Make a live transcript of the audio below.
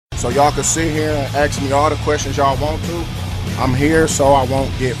So y'all can sit here and ask me all the questions y'all want to. I'm here so I won't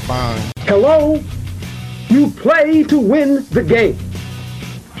get fined. Hello? You play to win the game.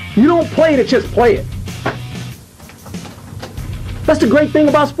 You don't play to just play it. That's the great thing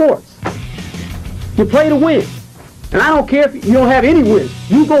about sports. You play to win. And I don't care if you don't have any wins.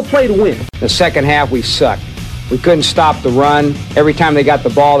 You go play to win. The second half, we sucked. We couldn't stop the run. Every time they got the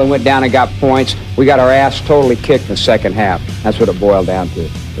ball, they went down and got points. We got our ass totally kicked in the second half. That's what it boiled down to.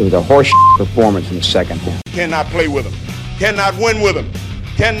 It was a horse performance in the second half. Cannot play with him. Cannot win with him.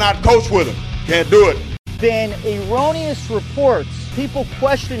 Cannot coach with him. Can't do it. Been erroneous reports, people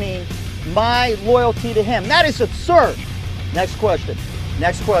questioning my loyalty to him. That is absurd. Next question.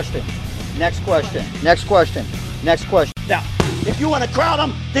 Next question. Next question. Next question. Next question. Now, if you want to crown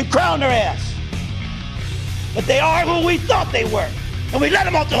them, then crown their ass. But they are who we thought they were, and we let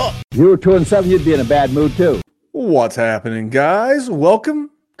them off the hook. If you were 2-7, you'd be in a bad mood too. What's happening, guys? Welcome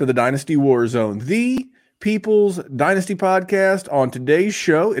to the Dynasty WarZone, the People's Dynasty podcast. On today's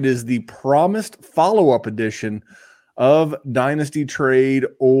show, it is the promised follow-up edition of Dynasty Trade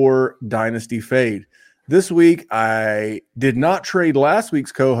or Dynasty Fade. This week, I did not trade last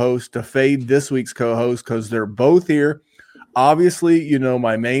week's co-host to fade this week's co-host because they're both here. Obviously, you know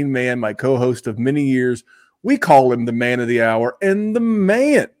my main man, my co-host of many years. We call him the man of the hour and the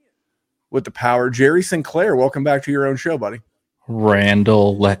man with the power, Jerry Sinclair. Welcome back to your own show, buddy.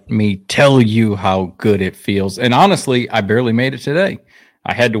 Randall, let me tell you how good it feels. And honestly, I barely made it today.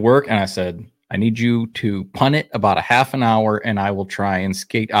 I had to work and I said, I need you to punt it about a half an hour and I will try and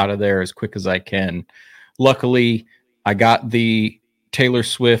skate out of there as quick as I can. Luckily, I got the Taylor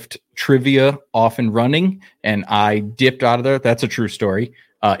Swift trivia off and running and I dipped out of there. That's a true story.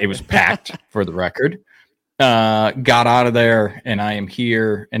 It was packed for the record. Got out of there and I am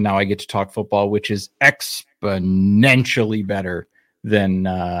here and now I get to talk football, which is exponentially better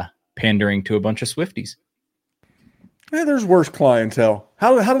than pandering to a bunch of Swifties. Yeah, there's worse clientele.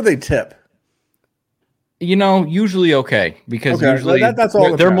 How do they tip? You know, usually okay because usually that's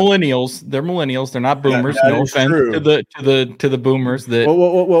all they're millennials. They're millennials. They're not boomers. That no offense to the boomers that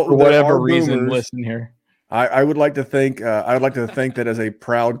for whatever reason listen here. I would like to think that as a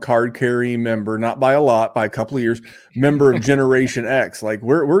proud card carrying member, not by a lot, by a couple of years, member of Generation X, like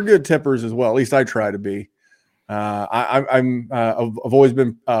we're good tippers as well. At least I try to be. I've always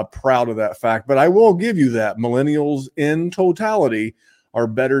been proud of that fact, but I will give you that millennials in totality are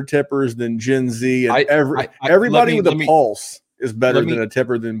better tippers than Gen Z, and everybody with a pulse is better than a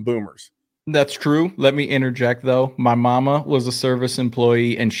tipper than boomers. That's true. Let me interject, though. My mama was a service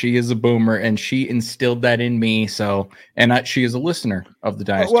employee, and she is a boomer, and she instilled that in me. She is a listener of the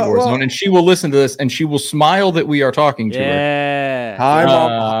Dynasty WarZone, and she will listen to this, and she will smile that we are talking to her.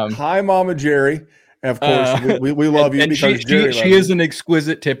 Hi, Mama Jerry. And of course, we love you. And she is an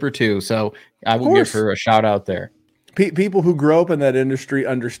exquisite tipper, too, so I will give her a shout-out there. People who grow up in that industry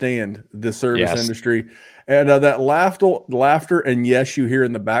understand the service industry. And that laughter, and yes, you hear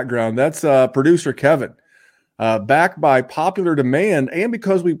in the background, that's producer Kevin. Back by popular demand, and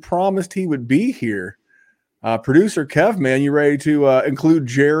because we promised he would be here. Producer Kev, man, you ready to include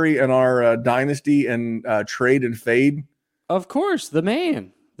Jerry in our Dynasty and Trade and Fade? Of course, the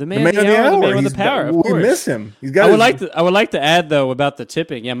man of the hour, the man with the power. Of course. We miss him. I would like to add though about the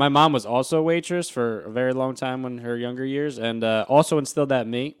tipping. Yeah, my mom was also a waitress for a very long time in her younger years, and also instilled that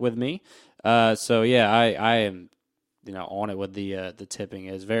with me. So yeah, I am, on it with the tipping.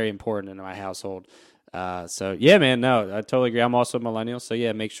 It's very important in my household. So yeah, man, no, I totally agree. I'm also a millennial, so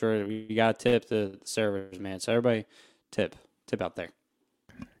yeah, make sure you got to tip the servers, man. So everybody tip out there.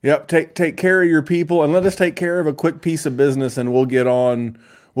 Yep, take care of your people, and let us take care of a quick piece of business, and we'll get on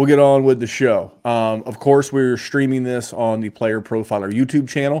with the show. Of course, we're streaming this on the Player Profiler YouTube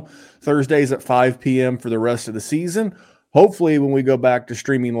channel Thursdays at 5 p.m. for the rest of the season. Hopefully, when we go back to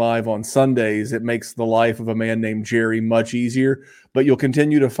streaming live on Sundays, it makes the life of a man named Jerry much easier. But you'll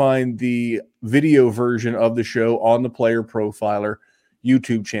continue to find the video version of the show on the Player Profiler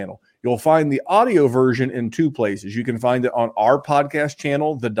YouTube channel. You'll find the audio version in two places. You can find it on our podcast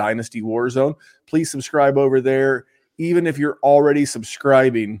channel, The Dynasty WarZone. Please subscribe over there, even if you're already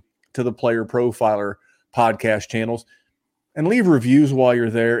subscribing to the Player Profiler podcast channels. And leave reviews while you're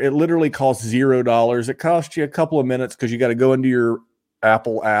there. It literally costs $0. It costs you a couple of minutes because you got to go into your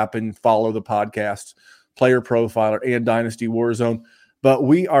Apple app and follow the podcasts, Player Profiler and Dynasty WarZone. But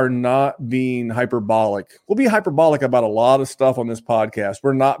we are not being hyperbolic. We'll be hyperbolic about a lot of stuff on this podcast.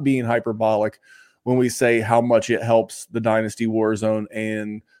 We're not being hyperbolic when we say how much it helps the Dynasty WarZone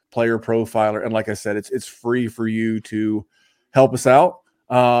and Player Profiler. And like I said, it's free for you to help us out.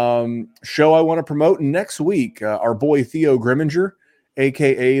 Show I want to promote next week. Our boy Theo Grimminger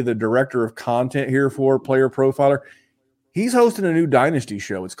aka the director of content here for Player Profiler. He's hosting a new Dynasty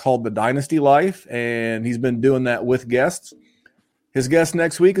show. It's called The Dynasty Life, and he's been doing that with guests. His guest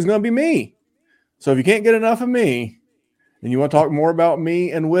next week is going to be me. So if you can't get enough of me and you want to talk more about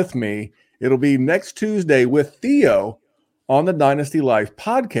me and with me, it'll be next Tuesday with Theo on the Dynasty Life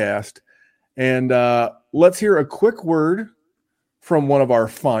podcast. And let's hear a quick word from one of our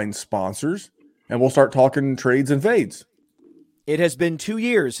fine sponsors, and we'll start talking trades and fades. It has been 2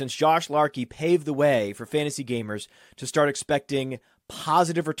 years since Josh Larkey paved the way for fantasy gamers to start expecting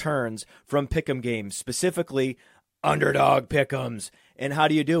positive returns from pick'em games, specifically underdog pick'ems. And how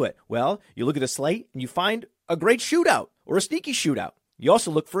do you do it? Well, you look at the slate and you find a great shootout or a sneaky shootout. You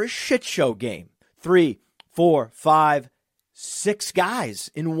also look for a shit show game. 3, 4, 5, 6 guys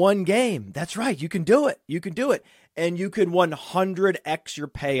in one game. That's right. You can do it. You can do it. And you can 100x your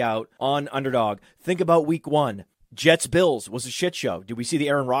payout on underdog. Think about week 1. Jets-Bills was a shit show. Did we see the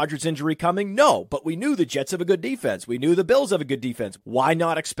Aaron Rodgers injury coming? No, but we knew the Jets have a good defense. We knew the Bills have a good defense. Why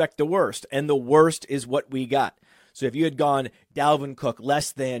not expect the worst? And the worst is what we got. So if you had gone Dalvin Cook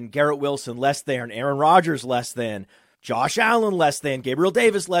less than, Garrett Wilson less than, Aaron Rodgers less than, Josh Allen less than, Gabriel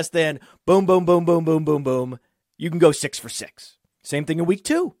Davis less than, boom, boom, boom, boom, boom, boom, boom, you can go 6 for 6. Same thing in week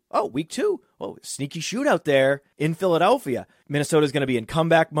 2. Oh, week 2. Oh, sneaky shootout there in Philadelphia. Minnesota's going to be in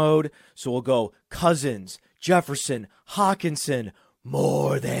comeback mode, so we'll go Cousins, Jefferson, Hawkinson,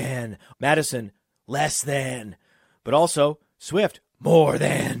 more than, Madison, less than, but also Swift, more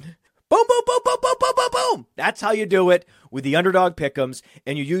than. Boom, boom, boom, boom, boom, boom, boom, boom. That's how you do it with the underdog pick'ems,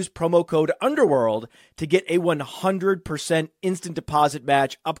 and you use promo code Underworld to get a 100% instant deposit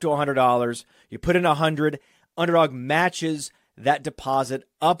match up to $100. You put in $100, Underdog matches that deposit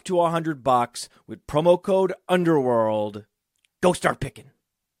up to $100 with promo code Underworld. Go start picking.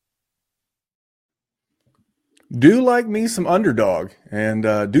 Do like me some underdog, and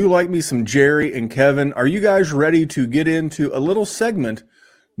do like me some Jerry and Kevin. Are you guys ready to get into a little segment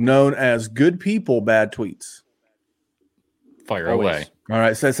known as Good People, Bad Tweets? Fire Always. away. All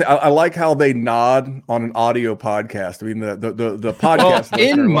right. So I like how they nod on an audio podcast. I mean, the podcast. Well,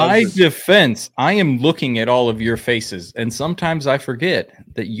 in my defense, I am looking at all of your faces, and sometimes I forget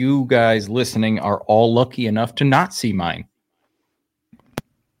that you guys listening are all lucky enough to not see mine.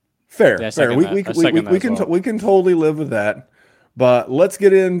 Fair. Yeah, We can totally live with that. But let's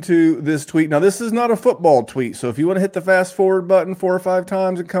get into this tweet. Now, this is not a football tweet, so if you want to hit the fast forward button 4 or 5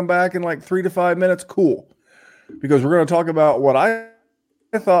 times and come back in like 3 to 5 minutes, cool. Because we're going to talk about what I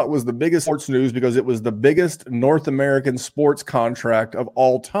thought was the biggest sports news, because it was the biggest North American sports contract of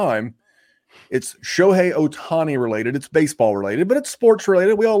all time. It's Shohei Ohtani related. It's baseball related, but it's sports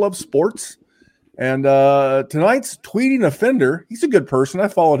related. We all love sports. And tonight's tweeting offender, he's a good person. I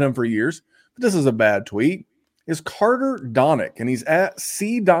followed him for years, but this is a bad tweet, is Carter Donick, and he's at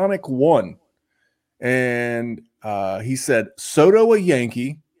CDonick1. And he said, Soto a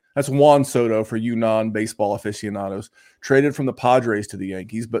Yankee. That's Juan Soto for you non-baseball aficionados. Traded from the Padres to the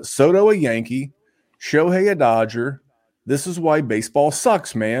Yankees. But Soto a Yankee, Shohei a Dodger. This is why baseball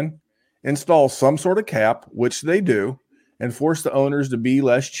sucks, man. Install some sort of cap, which they do, and force the owners to be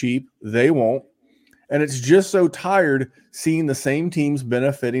less cheap. They won't. And it's just so tired seeing the same teams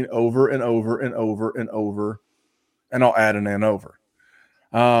benefiting over and over and over and over. And I'll add an and over.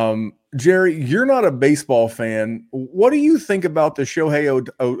 Jerry, you're not a baseball fan. What do you think about the Shohei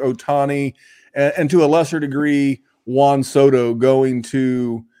Ohtani and to a lesser degree, Juan Soto going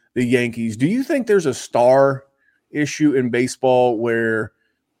to the Yankees? Do you think there's a star issue in baseball where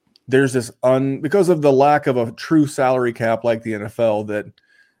there's this because of the lack of a true salary cap like the NFL, that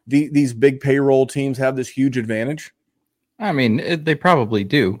these big payroll teams have this huge advantage? I mean, they probably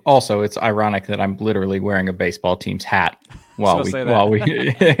do. Also, it's ironic that I'm literally wearing a baseball team's hat while we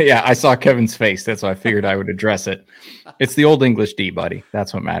yeah, I saw Kevin's face. That's why I figured I would address it. It's the old English D, buddy.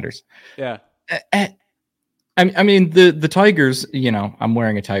 That's what matters. Yeah. I mean, the Tigers, I'm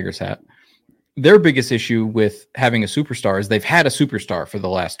wearing a Tigers hat. Their biggest issue with having a superstar is they've had a superstar for the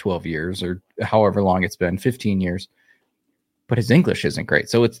last 12 years or however long it's been, 15 years. But his English isn't great.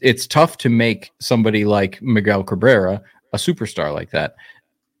 So it's tough to make somebody like Miguel Cabrera a superstar like that.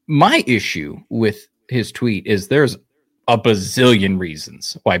 My issue with his tweet is there's a bazillion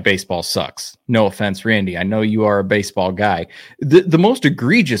reasons why baseball sucks. No offense, Randy. I know you are a baseball guy. The most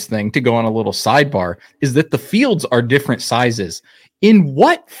egregious thing, to go on a little sidebar, is that the fields are different sizes. In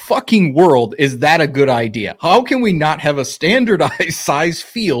what fucking world is that a good idea? How can we not have a standardized size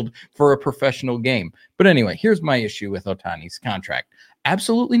field for a professional game? But anyway, here's my issue with Ohtani's contract.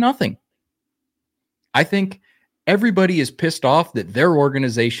 Absolutely nothing. I think everybody is pissed off that their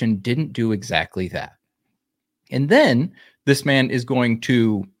organization didn't do exactly that. And then this man is going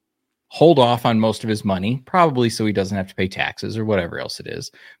to hold off on most of his money, probably so he doesn't have to pay taxes or whatever else it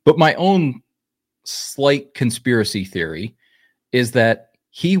is. But my own slight conspiracy theory is that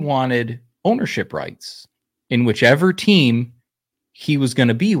he wanted ownership rights in whichever team he was going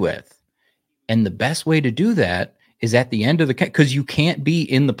to be with. And the best way to do that is at the end of because you can't be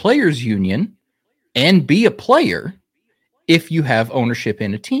in the players union and be a player if you have ownership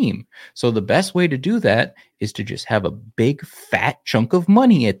in a team. So the best way to do that is to just have a big fat chunk of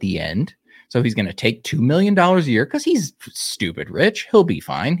money at the end. So he's going to take $2 million a year because he's stupid rich. He'll be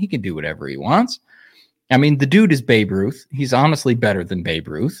fine. He can do whatever he wants. I mean, the dude is Babe Ruth. He's honestly better than Babe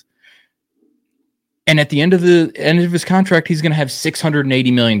Ruth. And at the end of his contract, he's going to have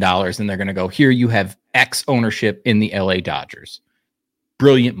 $680 million, and they're going to go, here you have X ownership in the LA Dodgers.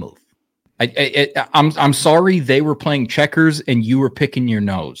 Brilliant move. I'm sorry they were playing checkers and you were picking your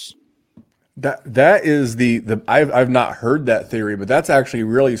nose. That is I've not heard that theory, but that's actually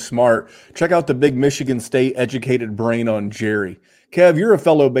really smart. Check out the big Michigan State educated brain on Jerry. Kev, you're a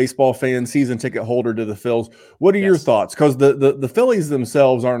fellow baseball fan, season ticket holder to the Phils. What are your thoughts? Because the Phillies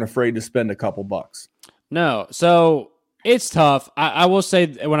themselves aren't afraid to spend a couple bucks. No, so it's tough. I will say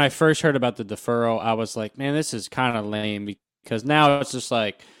when I first heard about the deferral, I was like, man, this is kind of lame because now it's just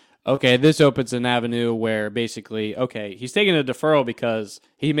like, okay, this opens an avenue where basically, okay, he's taking a deferral because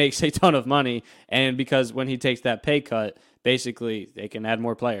he makes a ton of money and because when he takes that pay cut, basically they can add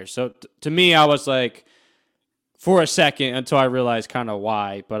more players. So to me, I was like, for a second until I realized kind of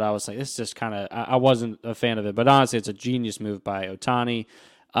why, but I was like, this is just kind of, I wasn't a fan of it. But honestly, it's a genius move by Ohtani.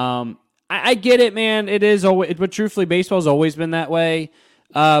 I get it, man. It is always, but truthfully, baseball's always been that way.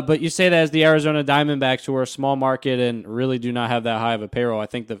 But you say that as the Arizona Diamondbacks, who are a small market and really do not have that high of a payroll. I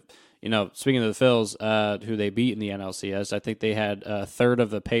think speaking of the Phils, who they beat in the NLCS, I think they had a third of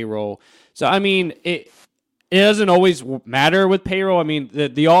the payroll. So I mean, it doesn't always matter with payroll. I mean, the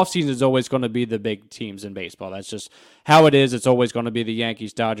offseason is always going to be the big teams in baseball. That's just how it is. It's always going to be the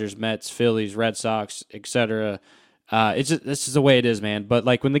Yankees, Dodgers, Mets, Phillies, Red Sox, etc. It's just the way it is, man. But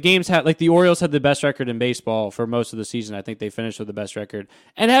like when the games had, like the Orioles had the best record in baseball for most of the season. I think they finished with the best record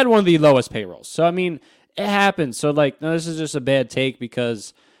and had one of the lowest payrolls. So I mean, it happens. So like, no, this is just a bad take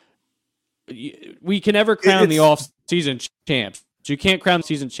because we can never crown the off-season champs. You can't crown the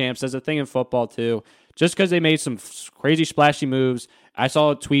season champs. There's a thing in football too. Just because they made some crazy splashy moves. I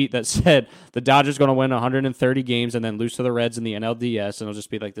saw a tweet that said the Dodgers going to win 130 games and then lose to the Reds in the NLDS, and it'll just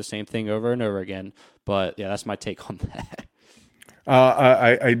be like the same thing over and over again. But yeah, that's my take on that.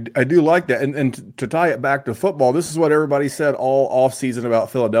 I do like that. And to tie it back to football, this is what everybody said all offseason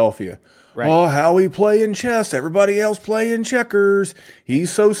about Philadelphia. Right. Oh, how he playing chess. Everybody else playing checkers.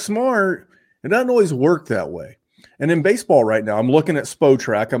 He's so smart. It doesn't always work that way. And in baseball right now, I'm looking at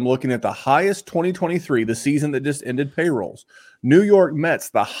Spotrac. I'm looking at the highest 2023, the season that just ended, payrolls. New York Mets,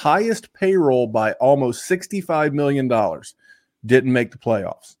 the highest payroll by almost $65 million, didn't make the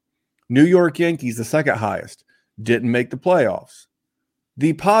playoffs. New York Yankees, the second highest, didn't make the playoffs.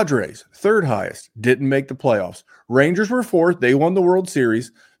 The Padres, third highest, didn't make the playoffs. Rangers were fourth. They won the World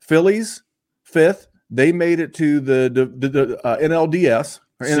Series. Phillies, fifth. They made it to the NLDS,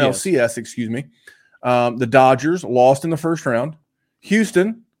 or NLCS, excuse me. The Dodgers lost in the first round.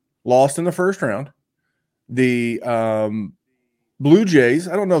 Houston lost in the first round. The Blue Jays,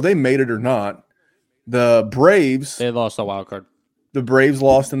 I don't know if they made it or not. The Braves, they lost the wild card. The Braves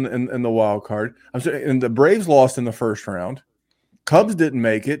lost in the wild card. I'm sorry, and the Braves lost in the first round. Cubs didn't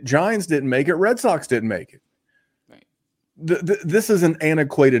make it. Giants didn't make it. Red Sox didn't make it. Right. This is an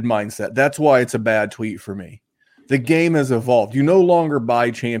antiquated mindset. That's why it's a bad tweet for me. The game has evolved. You no longer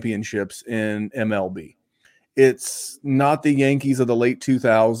buy championships in MLB. It's not the Yankees of the late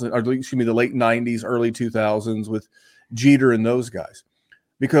 2000s, or excuse me, the late 90s, early 2000s with Jeter and those guys.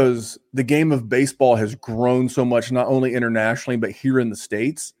 Because the game of baseball has grown so much, not only internationally, but here in the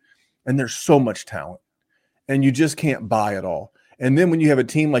States. And there's so much talent. And you just can't buy it all. And then when you have a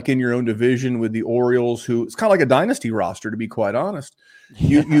team like in your own division with the Orioles, who it's kind of like a dynasty roster, to be quite honest.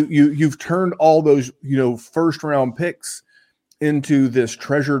 You've turned all those, first round picks into this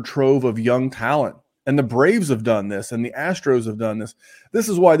treasure trove of young talent. And the Braves have done this, and the Astros have done this. This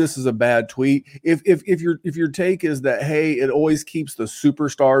is why this is a bad tweet. If your take is that, hey, it always keeps the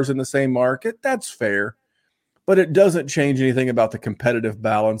superstars in the same market, that's fair. But it doesn't change anything about the competitive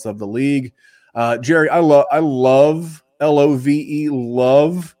balance of the league. Jerry, I love LOVE,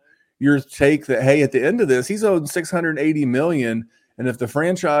 love your take that, hey, at the end of this, he's owed $680 million. And if the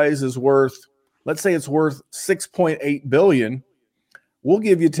franchise is worth, let's say it's worth $6.8 billion, we'll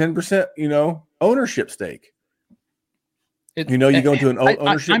give you 10%, ownership stake. You go into an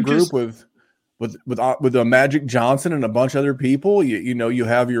ownership group with with a Magic Johnson and a bunch of other people. You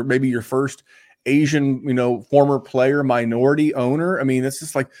have your first Asian, former player, minority owner. I mean, it's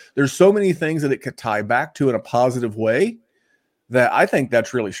just like there's so many things that it could tie back to in a positive way that I think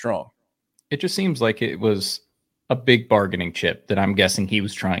that's really strong. It just seems like it was a big bargaining chip that I'm guessing he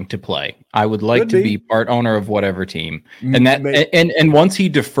was trying to play. I would like to be part owner of whatever team. And that and once he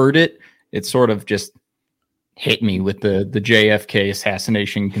deferred it, it sort of just hit me with the JFK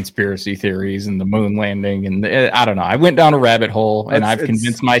assassination conspiracy theories and the moon landing, and I don't know. I went down a rabbit hole, and I've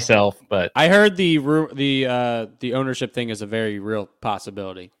convinced myself. But I heard the ownership thing is a very real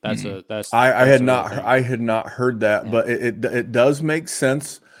possibility. I had not heard that, but it does make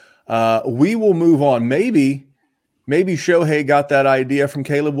sense. We will move on. Maybe Shohei got that idea from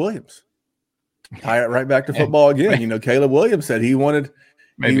Caleb Williams. Tie it right back to football again. Caleb Williams said he wanted.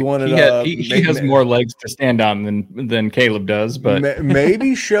 Maybe. He has more legs to stand on than Caleb does, but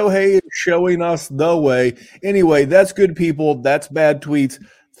maybe Shohei is showing us the way. Anyway, that's good, people. That's bad tweets.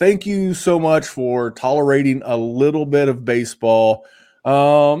 Thank you so much for tolerating a little bit of baseball.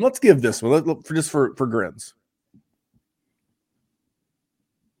 Let's give this one for grins.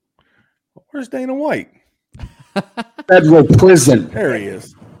 Where's Dana White? Federal prison. There he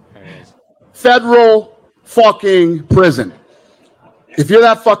is. Federal fucking prison. If you're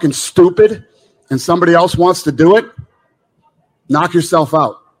that fucking stupid and somebody else wants to do it, knock yourself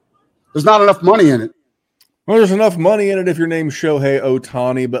out. There's not enough money in it. Well, there's enough money in it if your name's Shohei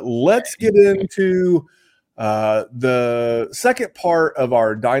Ohtani, but let's get into the second part of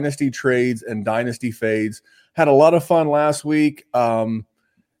our Dynasty trades and Dynasty fades. Had a lot of fun last week.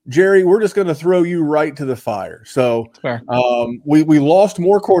 Jerry, we're just going to throw you right to the fire. So we lost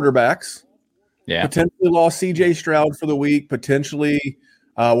more quarterbacks. Yeah. Potentially lost C.J. Stroud for the week. Potentially,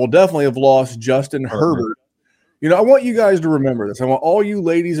 we'll definitely have lost Justin Herbert. I want you guys to remember this. I want all you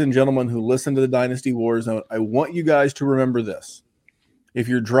ladies and gentlemen who listen to the Dynasty WarZone, I want you guys to remember this. If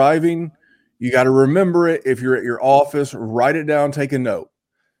you're driving, you got to remember it. If you're at your office, write it down, take a note.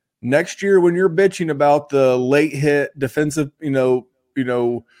 Next year, when you're bitching about the late hit defensive,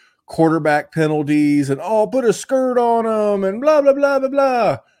 quarterback penalties and put a skirt on them and blah, blah, blah, blah,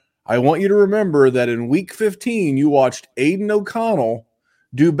 blah. I want you to remember that in week 15, you watched Aiden O'Connell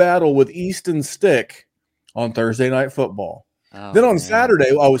do battle with Easton Stick on Thursday Night Football. Then on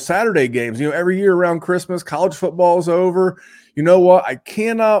Saturday games, every year around Christmas, college football is over. You know what? I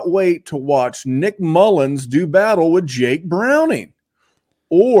cannot wait to watch Nick Mullins do battle with Jake Browning.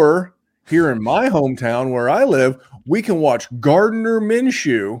 Or here in my hometown where I live, we can watch Gardner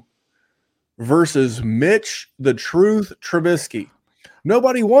Minshew versus Mitch the Truth Trubisky.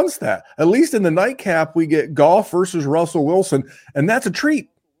 Nobody wants that. At least in the nightcap, we get Goff versus Russell Wilson, and that's a treat.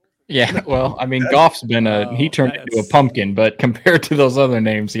 Yeah, well, I mean, Goff's been he turned into a pumpkin, but compared to those other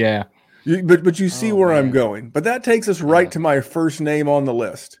names, yeah. But you see where I'm going. But that takes us right to my first name on the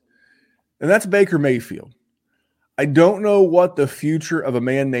list, and that's Baker Mayfield. I don't know what the future of a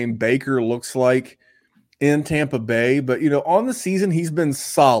man named Baker looks like in Tampa Bay, but, on the season, he's been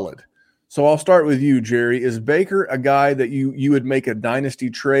solid. So I'll start with you, Jerry. Is Baker a guy that you would make a dynasty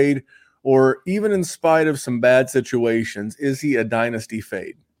trade, or even in spite of some bad situations, is he a dynasty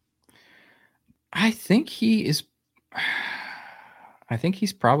fade? I think he is. I think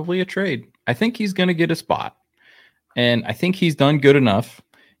he's probably a trade. I think he's going to get a spot, and I think he's done good enough.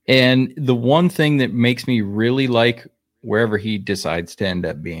 And the one thing that makes me really like wherever he decides to end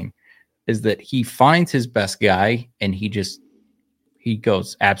up being is that he finds his best guy, and he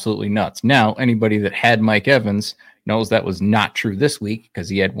goes absolutely nuts. Now, anybody that had Mike Evans knows that was not true this week because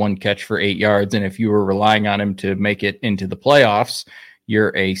he had one catch for 8 yards. And if you were relying on him to make it into the playoffs,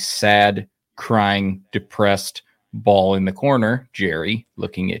 you're a sad, crying, depressed ball in the corner, Jerry,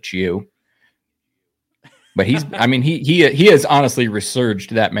 looking at you. But he has honestly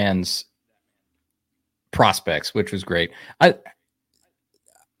resurged that man's prospects, which was great.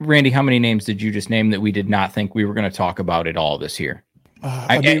 Randy, how many names did you just name that we did not think we were going to talk about at all this year?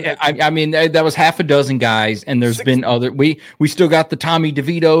 I mean, that was half a dozen guys, and there's been other. We still got the Tommy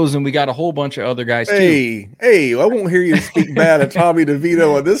DeVitos, and we got a whole bunch of other guys too. Hey, I won't hear you speak bad of Tommy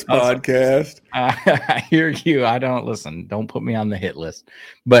DeVito on this podcast. I hear you. I don't listen. Don't put me on the hit list.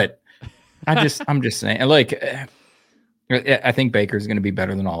 But I'm just saying. Like, I think Baker's going to be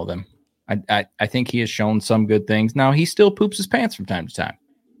better than all of them. I think he has shown some good things. Now he still poops his pants from time to time,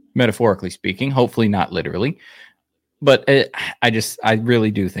 metaphorically speaking. Hopefully not literally. But I really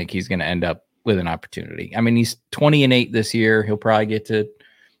do think he's going to end up with an opportunity. I mean, he's 20-8 this year. He'll probably get to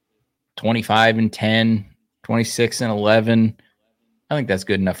 25-10, 26-11. I think that's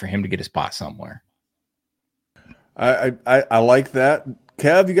good enough for him to get a spot somewhere. I like that.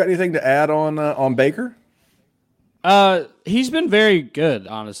 Kev, you got anything to add on Baker? He's been very good,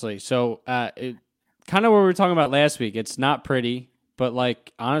 honestly. So, it kind of what we were talking about last week. It's not pretty, but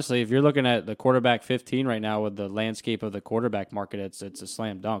like honestly, if you're looking at the quarterback 15 right now with the landscape of the quarterback market, it's a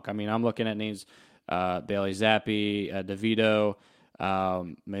slam dunk. I mean, I'm looking at names Bailey Zappi, DeVito,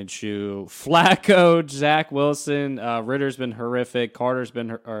 Minshew, Flacco, Zach Wilson, Ritter's been horrific.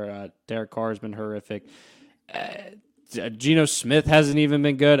 Derek Carr's been horrific. Geno Smith hasn't even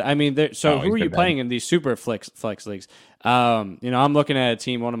been good. I mean, who are you playing in these super flex leagues? I'm looking at a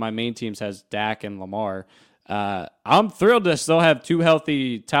team. One of my main teams has Dak and Lamar. I'm thrilled to still have two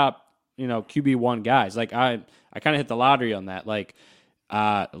healthy top, QB1 guys. Like I kind of hit the lottery on that. Like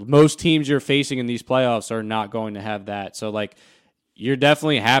most teams you're facing in these playoffs are not going to have that. So like you're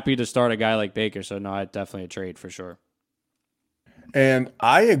definitely happy to start a guy like Baker. So no, definitely a trade for sure. And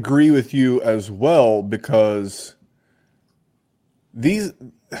I agree with you as well because the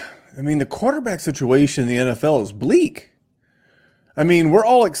quarterback situation in the NFL is bleak. I mean, we're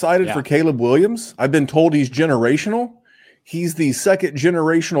all excited for Caleb Williams. I've been told he's generational. He's the second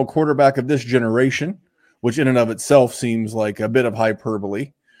generational quarterback of this generation, which in and of itself seems like a bit of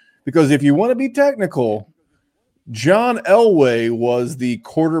hyperbole. Because if you want to be technical, John Elway was the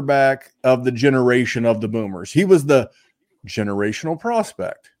quarterback of the generation of the Boomers. He was the generational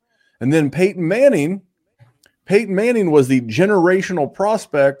prospect. And then Peyton Manning was the generational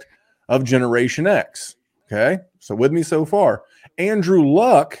prospect of Generation X. Okay, so with me so far. Andrew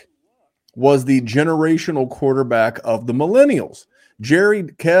Luck was the generational quarterback of the millennials. Jerry,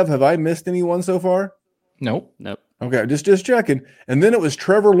 Kev, have I missed anyone so far? Nope. Okay, just checking. And then it was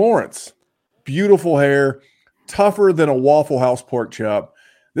Trevor Lawrence. Beautiful hair, tougher than a Waffle House pork chop.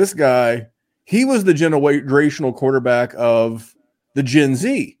 This guy, he was the generational quarterback of the Gen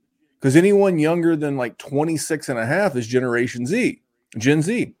Z. Because anyone younger than like 26 and a half is Gen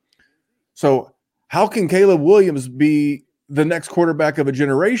Z. So how can Caleb Williams be the next quarterback of a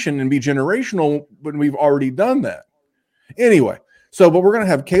generation and be generational when we've already done that? Anyway, but we're going to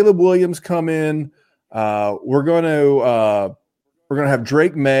have Caleb Williams come in. We're going to have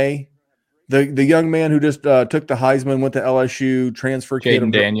Drake May, the young man who just took the Heisman, went to LSU, transfer kid.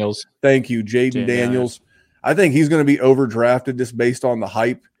 Jaden Daniels. Thank you, Jaden Daniels. I think he's going to be overdrafted just based on the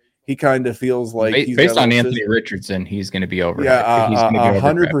hype. He kind of feels like based on Anthony Richardson, he's going to be over. Yeah,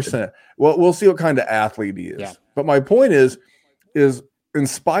 100%. Well, we'll see what kind of athlete he is. Yeah. But my point is in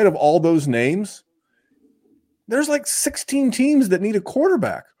spite of all those names, there's like 16 teams that need a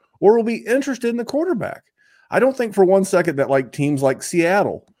quarterback or will be interested in the quarterback. I don't think for one second that like teams like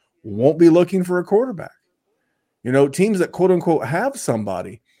Seattle won't be looking for a quarterback. Teams that quote unquote have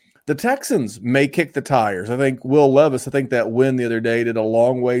somebody. The Texans may kick the tires. I think Will Levis, that win the other day did a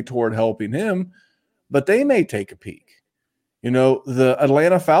long way toward helping him, but they may take a peek. The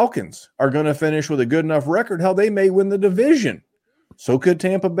Atlanta Falcons are going to finish with a good enough record. How they may win the division. So could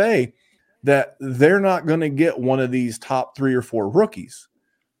Tampa Bay, that they're not going to get one of these top 3 or 4 rookies.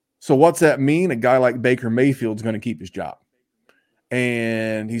 So what's that mean? A guy like Baker Mayfield's going to keep his job.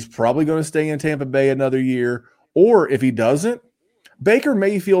 And he's probably going to stay in Tampa Bay another year. Or if he doesn't, Baker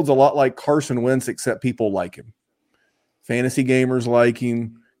Mayfield's a lot like Carson Wentz, except people like him. Fantasy gamers like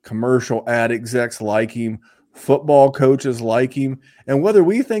him. Commercial ad execs like him. Football coaches like him. And whether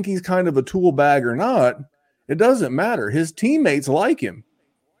we think he's kind of a tool bag or not, it doesn't matter. His teammates like him.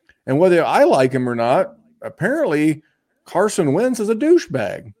 And whether I like him or not, apparently Carson Wentz is a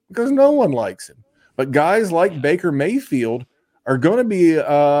douchebag because no one likes him. But guys like Baker Mayfield are going to be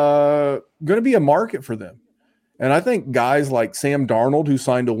a market for them. And I think guys like Sam Darnold, who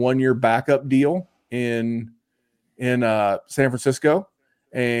signed a 1-year backup deal in San Francisco,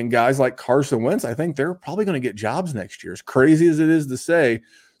 and guys like Carson Wentz, I think they're probably going to get jobs next year, as crazy as it is to say.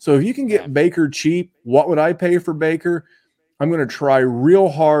 So if you can get Baker cheap, what would I pay for Baker? I'm going to try real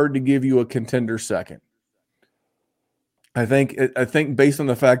hard to give you a contender second. I think based on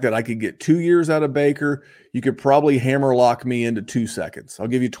the fact that I could get 2 years out of Baker, you could probably hammerlock me into 2 seconds. I'll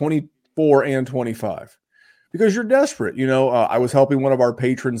give you 24 and 25. Because you're desperate. I was helping one of our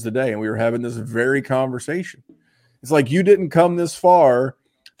patrons today, and we were having this very conversation. It's like you didn't come this far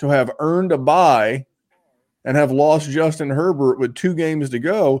to have earned a bye and have lost Justin Herbert with 2 games to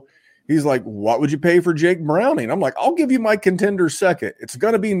go. He's like, what would you pay for Jake Browning? I'm like, I'll give you my contender second. It's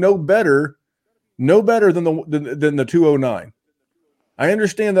going to be no better than the 209. I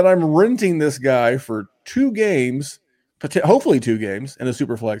understand that I'm renting this guy for 2 games, hopefully 2 games in a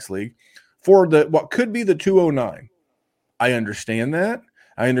Superflex league, for what could be the 209. I understand that.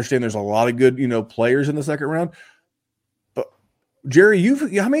 I understand there's a lot of good, players in the second round. But Jerry,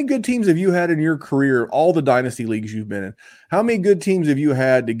 how many good teams have you had in your career, all the dynasty leagues you've been in? How many good teams have you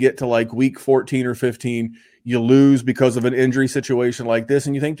had to get to like week 14 or 15? You lose because of an injury situation like this,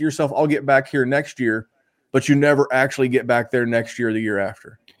 and you think to yourself, I'll get back here next year, but you never actually get back there next year or the year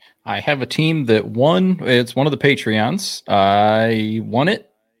after. I have a team that won. It's one of the Patreons. I won it,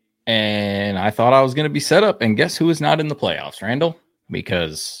 and I thought I was going to be set up, and guess who is not in the playoffs, Randall?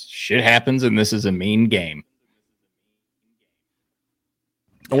 Because shit happens, and this is a mean game.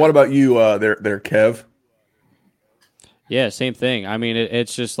 And what about you there, Kev? Yeah, same thing. I mean,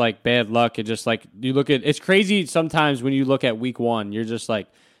 it's just like bad luck. It just like you look at it's crazy sometimes when you look at week 1, you're just like,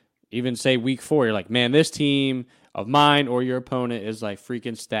 even say week 4, you're like, man, this team of mine or your opponent is like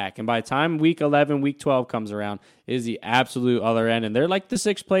freaking stacked. And by the time week 11, week 12 comes around, it is the absolute other end. And they're like the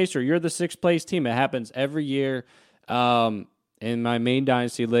 6th place or you're the 6th place team. It happens every year. In my main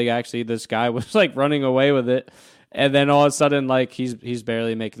dynasty league, actually, this guy was like running away with it. And then all of a sudden, like he's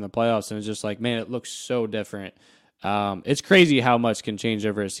barely making the playoffs. And it's just like, man, it looks so different. It's crazy how much can change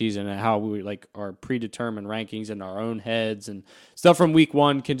over a season and how we like our predetermined rankings in our own heads and stuff from week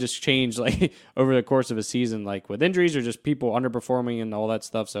 1 can just change like over the course of a season, like with injuries or just people underperforming and all that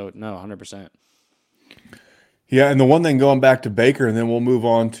stuff. So no, 100%. Yeah. And the one thing going back to Baker, and then we'll move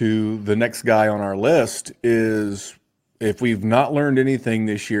on to the next guy on our list, is if we've not learned anything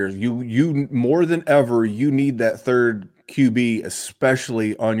this year, you more than ever, you need that third QB,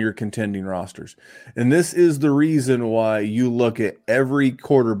 especially on your contending rosters. And this is the reason why you look at every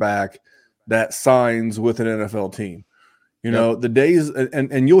quarterback that signs with an NFL team. You know, the days,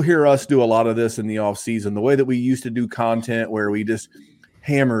 and you'll hear us do a lot of this in the offseason, the way that we used to do content where we just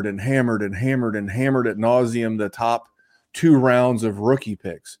hammered at nauseum the top 2 rounds of rookie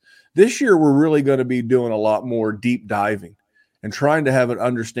picks. This year, we're really going to be doing a lot more deep diving and trying to have it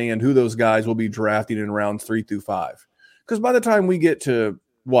understand who those guys will be drafting in rounds 3 through 5. Because by the time we get to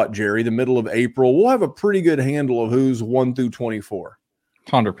Jerry, the middle of April, we'll have a pretty good handle of who's 1 through 24.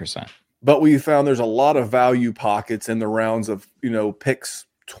 100%. But we found there's a lot of value pockets in the rounds of, picks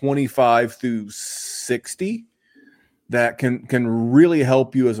 25 through 60 that can really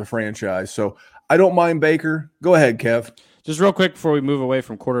help you as a franchise. So I don't mind Baker. Go ahead, Kev. Just real quick before we move away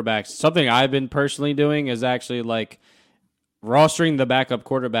from quarterbacks, something I've been personally doing is actually like rostering the backup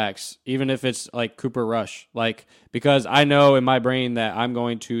quarterbacks, even if it's like Cooper Rush, because I know in my brain that I'm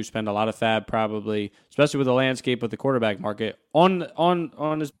going to spend a lot of fab probably, especially with the landscape of the quarterback market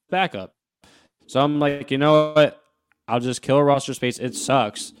on his backup. So I'm like, you know what? I'll just kill a roster space. It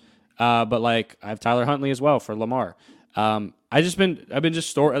sucks. But like I have Tyler Huntley as well for Lamar. I've been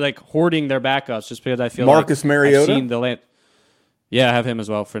hoarding their backups just because I feel Marcus like Mariota. I've seen the Yeah, I have him as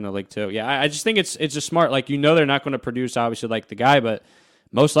well for in the league too. Yeah, I just think it's just smart. Like, they're not going to produce obviously like the guy, but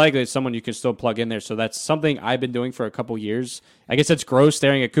most likely it's someone you can still plug in there. So that's something I've been doing for a couple years. I guess it's gross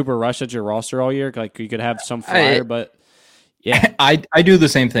staring at Cooper Rush at your roster all year. Like you could have some flyer, but yeah, I do the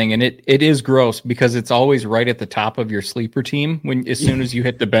same thing, and it is gross because it's always right at the top of your sleeper team as soon as you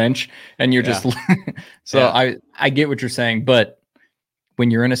hit the bench, and you're just I get what you're saying, but when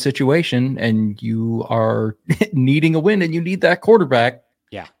you're in a situation and you are needing a win and you need that quarterback.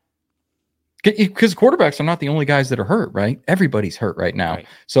 Yeah. Because quarterbacks are not the only guys that are hurt, right? Everybody's hurt right now. Right.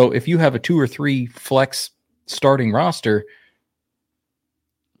 So if you have a 2 or 3 flex starting roster,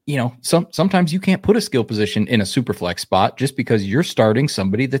 sometimes you can't put a skill position in a super flex spot just because you're starting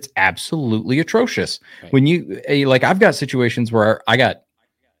somebody that's absolutely atrocious. Right. When I've got situations where I got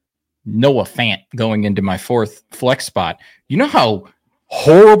Noah Fant going into my 4th flex spot. You know how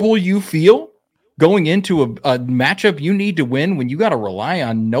horrible you feel going into a matchup you need to win when you got to rely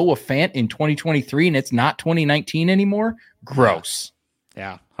on Noah Fant in 2023 and it's not 2019 anymore? Gross.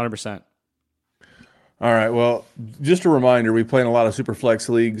 Yeah, 100%. All right. Well, just a reminder, we play in a lot of super flex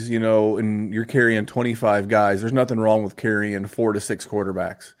leagues, and you're carrying 25 guys. There's nothing wrong with carrying 4 to 6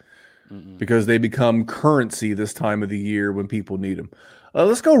 quarterbacks because they become currency this time of the year when people need them.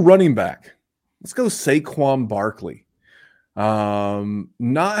 Let's go running back. Let's go Saquon Barkley.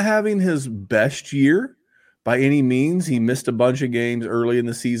 Not having his best year by any means. He missed a bunch of games early in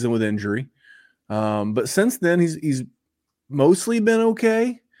the season with injury. But since then, he's mostly been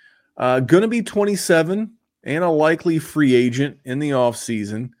okay. Going to be 27 and a likely free agent in the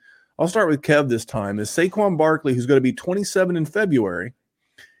offseason. I'll start with Kev this time. Is Saquon Barkley, who's going to be 27 in February,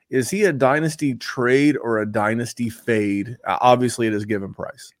 is he a dynasty trade or a dynasty fade? Obviously, at his given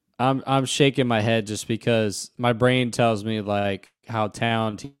price. I'm shaking my head just because my brain tells me like how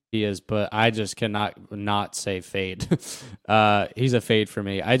talented he is, but I just cannot not say fade. He's a fade for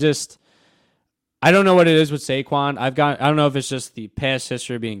me. I don't know what it is with Saquon. I don't know if it's just the past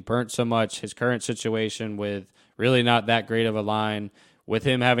history being burnt so much, his current situation with really not that great of a line with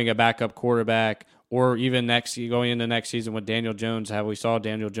him having a backup quarterback, or even going into next season with Daniel Jones, how we saw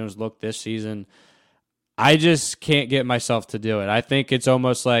Daniel Jones look this season. I just can't get myself to do it. I think it's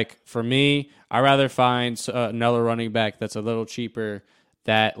almost like, for me, I'd rather find another running back that's a little cheaper,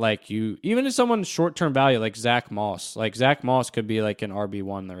 that even if someone's short-term value, like Zach Moss. Like Zach Moss could be like an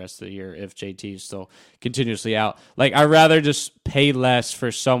RB1 the rest of the year if JT is still continuously out. Like, I'd rather just pay less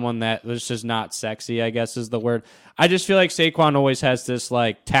for someone that is just not sexy, I guess is the word. I just feel like Saquon always has this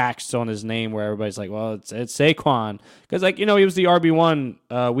like tax on his name where everybody's like, well, it's Saquon. Because he was the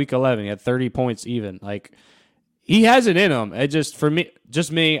RB1 week 11. He had 30 points even. Like, he has it in him. It just, for me,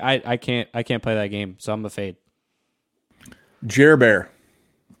 I can't play that game. So I'm a fade. Jer Bear.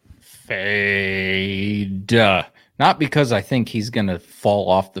 Fade. Not because I think he's going to fall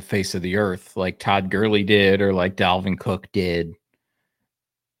off the face of the earth like Todd Gurley did or like Dalvin Cook did.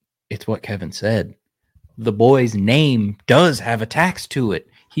 It's what Kevin said. The boy's name does have a tax to it.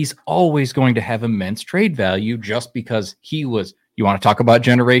 He's always going to have immense trade value just because he was. You want to talk about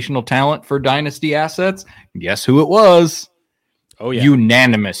generational talent for dynasty assets? Guess who it was? Oh, yeah.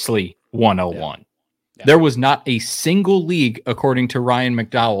 Unanimously 101. Yeah. There was not a single league, according to Ryan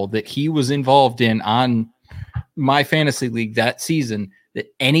McDowell, that he was involved in on my fantasy league that season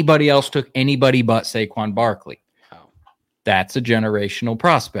that anybody else took anybody but Saquon Barkley. Wow. That's a generational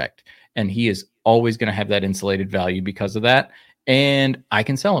prospect. And he is always going to have that insulated value because of that. And I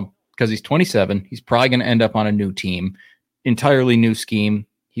can sell him because he's 27. He's probably going to end up on a new team, entirely new scheme.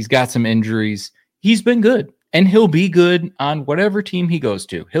 He's got some injuries. He's been good. And he'll be good on whatever team he goes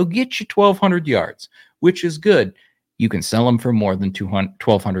to. He'll get you 1,200 yards, which is good. You can sell him for more than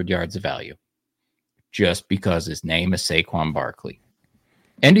 1,200 yards of value just because his name is Saquon Barkley.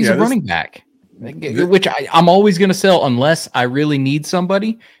 And he's a running back, which I'm always going to sell unless I really need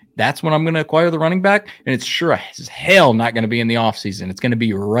somebody. That's when I'm going to acquire the running back. And it's sure as hell not going to be in the offseason. It's going to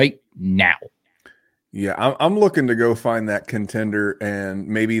be right now. Yeah, I'm looking to go find that contender, and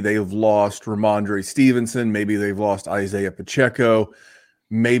maybe they've lost Ramondre Stevenson. Maybe they've lost Isaiah Pacheco.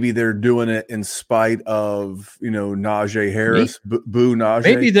 Maybe they're doing it in spite of, Najee Harris, boo Najee.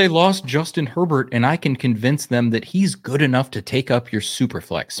 Maybe they lost Justin Herbert, and I can convince them that he's good enough to take up your super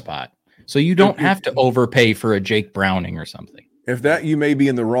flex spot. So you don't have to overpay for a Jake Browning or something. If that, you may be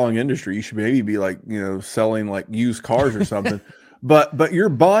in the wrong industry. You should maybe be selling like used cars or something. But you're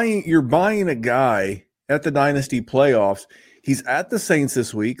buying a guy at the Dynasty playoffs. He's at the Saints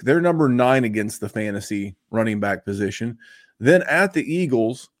this week. They're number 9 against the fantasy running back position. Then at the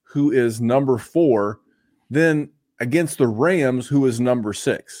Eagles, who is number 4. Then against the Rams, who is number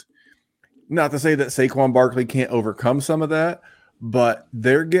 6. Not to say that Saquon Barkley can't overcome some of that, but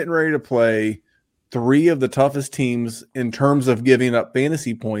they're getting ready to play 3 of the toughest teams in terms of giving up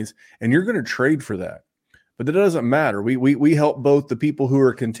fantasy points, and you're going to trade for that. But that doesn't matter. We help both the people who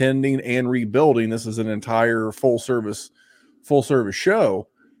are contending and rebuilding. This is an entire full service show.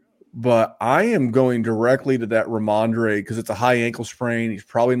 But I am going directly to that Ramondre because it's a high ankle sprain. He's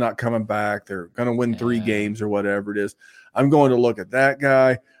probably not coming back. They're going to win 3 games or whatever it is. I'm going to look at that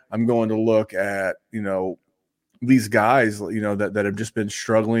guy. I'm going to look at, these guys, that have just been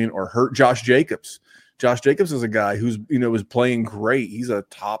struggling or hurt. Josh Jacobs. Josh Jacobs is a guy who's, is playing great. He's a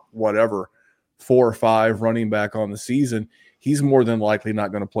top 4 or 5 running back on the season. He's more than likely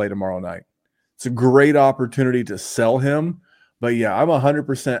not going to play tomorrow night. It's a great opportunity to sell him. But yeah, I'm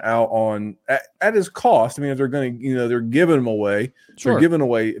 100% out on at his cost. I mean, if they're going to, they're giving him away. Sure. They're giving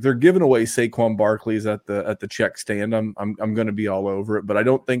away Saquon Barkley's at the check stand. I'm going to be all over it, but I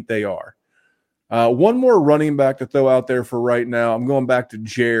don't think they are. One more running back to throw out there for right now. I'm going back to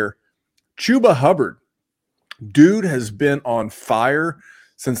Jer. Chuba Hubbard. Dude has been on fire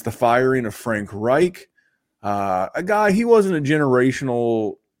since the firing of Frank Reich. A guy, he wasn't a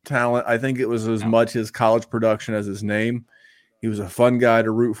generational talent. I think it was as much his college production as his name. He was a fun guy to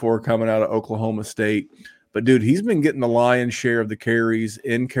root for coming out of Oklahoma State. But, dude, he's been getting the lion's share of the carries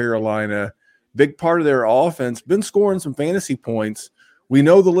in Carolina. Big part of their offense. Been scoring some fantasy points. We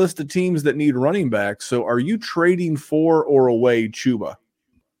know the list of teams that need running backs. So are you trading for or away Chuba?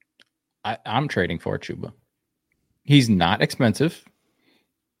 I'm trading for Chuba. He's not expensive.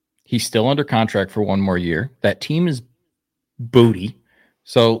 He's still under contract for 1 more year. That team is booty.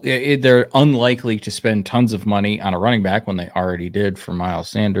 So they're unlikely to spend tons of money on a running back when they already did for Miles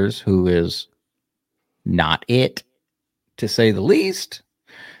Sanders, who is not it, to say the least.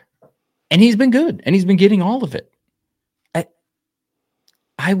 And he's been good, and he's been getting all of it.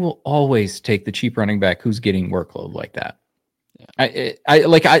 I will always take the cheap running back who's getting workload like that. Yeah.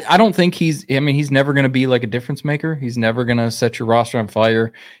 I don't think he's never going to be like a difference maker. He's never going to set your roster on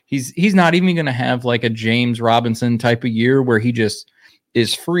fire. He's not even going to have like a James Robinson type of year where he just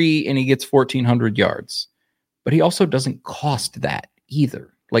is free and he gets 1,400 yards. But he also doesn't cost that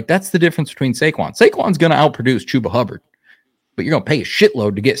either. Like, that's the difference between Saquon. Saquon's going to outproduce Chuba Hubbard, but you're going to pay a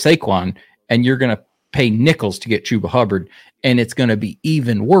shitload to get Saquon, and you're going to pay nickels to get Chuba Hubbard, and it's going to be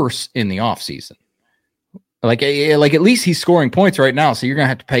even worse in the offseason. Like at least he's scoring points right now, so you're going to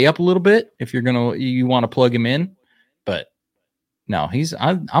have to pay up a little bit if you want to plug him in. But no,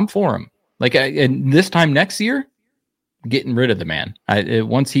 I'm for him. Like, and this time next year, getting rid of the man.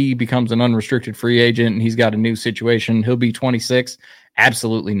 Once he becomes an unrestricted free agent and he's got a new situation, he'll be 26.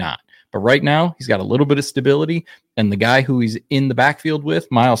 Absolutely not. But right now, he's got a little bit of stability, and the guy who he's in the backfield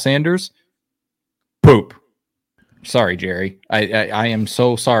with, Miles Sanders, poop. Sorry, Jerry. I am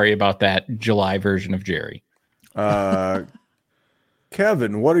so sorry about that July version of Jerry. Kevin,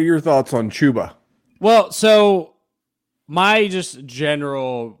 what are your thoughts on Chuba? Well, so my just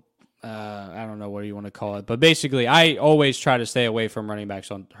general, I don't know what you want to call it, but basically I always try to stay away from running backs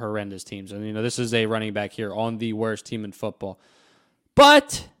on horrendous teams. And, this is a running back here on the worst team in football.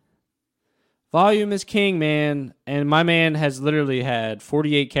 But volume is king, man. And my man has literally had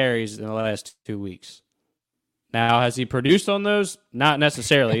 48 carries in the last 2 weeks. Now, has he produced on those? Not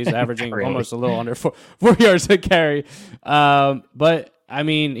necessarily. He's averaging really. almost a little under 4 yards a carry. But I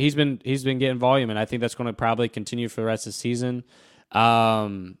mean, he's been getting volume, and I think that's going to probably continue for the rest of the season.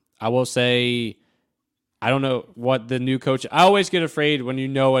 I will say, I don't know what the new coach. I always get afraid when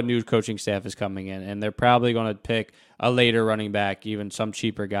a new coaching staff is coming in, and they're probably going to pick a later running back, even some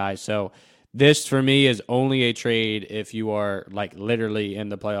cheaper guy. So this for me is only a trade if you are like literally in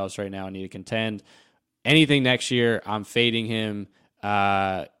the playoffs right now and need to contend. Anything next year, I'm fading him. He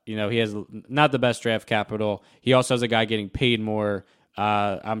has not the best draft capital. He also has a guy getting paid more.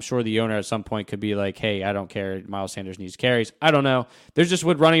 I'm sure the owner at some point could be like, hey, I don't care. Miles Sanders needs carries. I don't know. There's just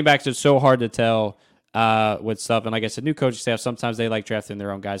with running backs, it's so hard to tell with stuff. And like I said, new coaching staff, sometimes they like drafting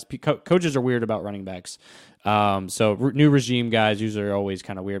their own guys. Coaches are weird about running backs. So new regime guys usually are always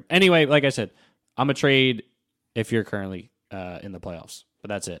kind of weird. Anyway, like I said, I'm a trade if you're currently in the playoffs. But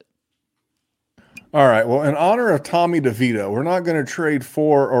that's it. All right. Well, in honor of Tommy DeVito, we're not going to trade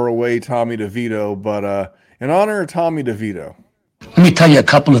for or away Tommy DeVito, but in honor of Tommy DeVito, Let me tell you a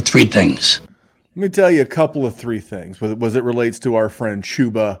couple of three things as it relates to our friend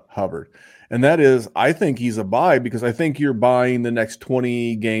Chuba Hubbard. And that is, I think he's a buy because I think you're buying the next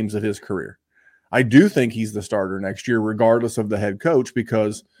 20 games of his career. I do think he's the starter next year, regardless of the head coach,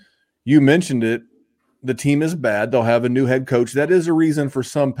 because you mentioned it. The team is bad. They'll have a new head coach. That is a reason for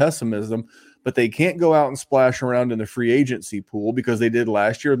some pessimism, but they can't go out and splash around in the free agency pool because they did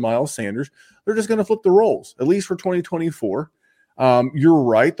last year with Miles Sanders. They're just going to flip the roles, at least for 2024. You're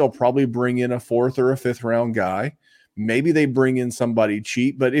right. They'll probably bring in a 4th or a 5th round guy. Maybe they bring in somebody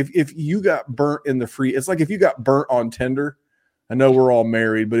cheap, but if you got burnt in the free, it's like if you got burnt on Tinder. I know we're all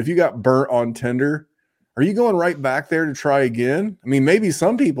married, but if you got burnt on Tinder, are you going right back there to try again? I mean, maybe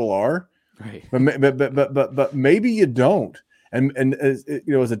some people are, right? But maybe you don't. And as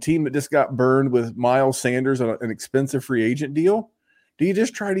a team that just got burned with Miles Sanders on an expensive free agent deal, do you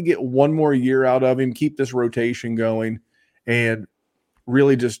just try to get one more year out of him, keep this rotation going, and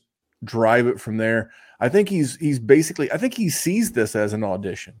really just drive it from there? I think he sees this as an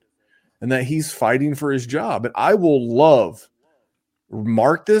audition and that he's fighting for his job. And I will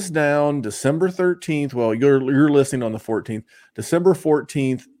mark this down, December 13th. Well, you're listening on the 14th, December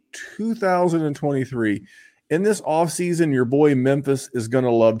 14th, 2023. In this offseason, your boy Memphis is going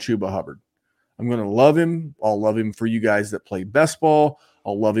to love Chuba Hubbard. I'm going to love him. I'll love him for you guys that play best ball.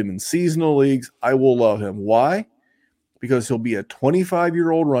 I'll love him in seasonal leagues. I will love him. Why? Because he'll be a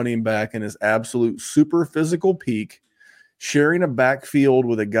 25-year-old running back in his absolute super physical peak, sharing a backfield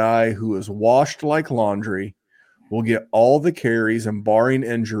with a guy who is washed like laundry, will get all the carries, and barring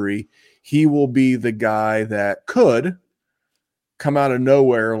injury, he will be the guy that could come out of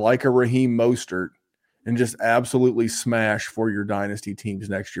nowhere like a Raheem Mostert and just absolutely smash for your dynasty teams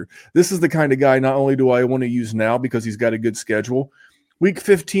next year. This is the kind of guy not only do I want to use now because he's got a good schedule. Week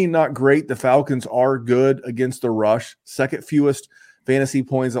 15, not great. The Falcons are good against the rush. Second fewest fantasy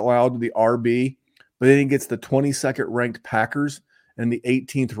points allowed to the RB, but then he gets the 22nd ranked Packers and the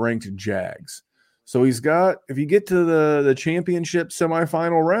 18th ranked Jags. So he's got, if you get to the championship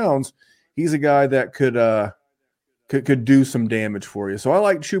semifinal rounds, he's a guy that could do some damage for you. So I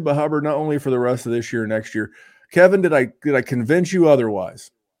like Chuba Hubbard not only for the rest of this year, next year. Kevin, did I convince you otherwise?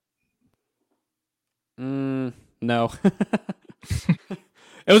 No.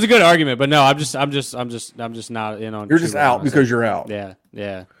 It was a good argument, but no, I'm just not in on. You're just out because you're out. Yeah,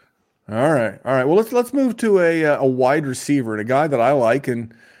 yeah. All right. Well, let's move to a wide receiver and a guy that I like,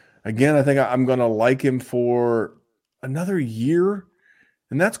 and again, I think I'm going to like him for another year,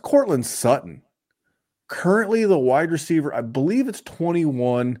 and that's Courtland Sutton. Currently, the wide receiver, I believe it's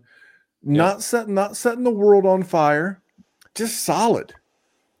 21. Not setting the world on fire, just solid.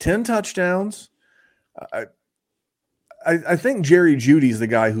 10 touchdowns. I think Jerry Jeudy's the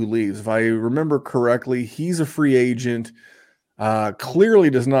guy who leaves. If I remember correctly, he's a free agent. Clearly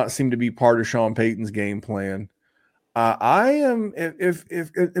does not seem to be part of Sean Payton's game plan. If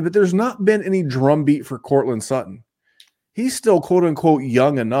there's not been any drumbeat for Courtland Sutton, he's still quote unquote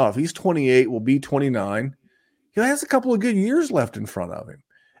young enough. He's 28, will be 29. He has a couple of good years left in front of him.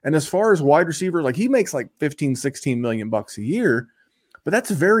 And as far as wide receiver, like he makes like 15, 16 million bucks a year, but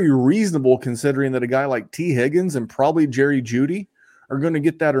that's very reasonable considering that a guy like T. Higgins and probably Jerry Jeudy are going to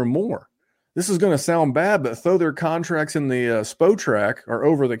get that or more. This is going to sound bad, but though their contracts in the SPO track are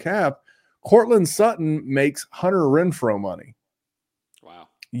over the cap, Courtland Sutton makes Hunter Renfrow money. Wow.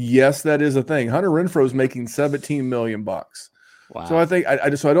 Yes, that is a thing. Hunter Renfrow is making 17 million bucks. Wow. So I think I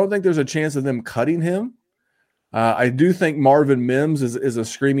don't think there's a chance of them cutting him. I do think Marvin Mims is a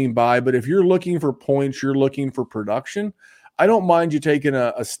screaming buy, but if you're looking for points, you're looking for production, I don't mind you taking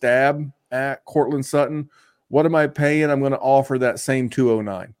a stab at Courtland Sutton. What am I paying? I'm going to offer that same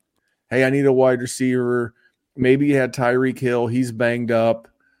 209. Hey, I need a wide receiver. Maybe you had Tyreek Hill. He's banged up.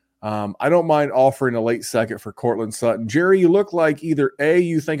 I don't mind offering a late second for Courtland Sutton. Jerry, you look like either A,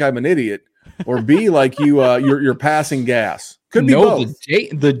 you think I'm an idiot, or B, like you're passing gas. Could be both.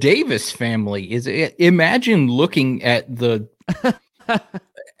 The Davis family is. Imagine looking at the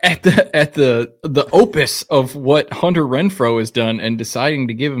at the opus of what Hunter Renfrow has done and deciding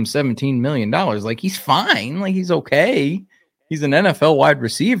to give him $17 million. Like he's fine. Like he's okay. He's an NFL wide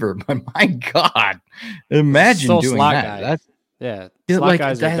receiver, but my God, imagine doing that. Slot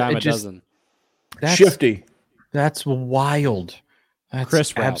guys are a dime a dozen. That's shifty. That's wild. That's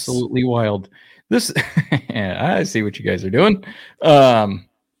Chris absolutely wild. This, I see what you guys are doing. I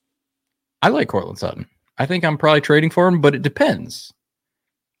like Courtland Sutton. I think I'm probably trading for him, but it depends.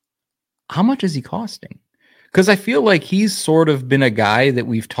 How much is he costing? Because I feel like he's sort of been a guy that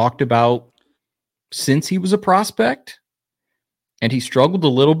we've talked about since he was a prospect. And he struggled a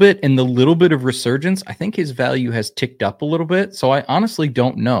little bit, and the little bit of resurgence, I think his value has ticked up a little bit. So I honestly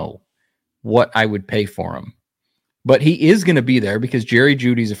don't know what I would pay for him. But he is going to be there because Jerry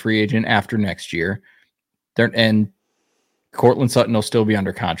Jeudy's a free agent after next year. And Courtland Sutton will still be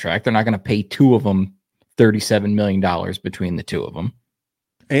under contract. They're not going to pay two of them $37 million between the two of them.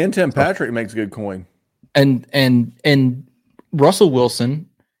 And Tim Patrick makes good coin. And Russell Wilson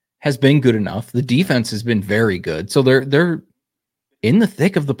has been good enough. The defense has been very good. So they're in the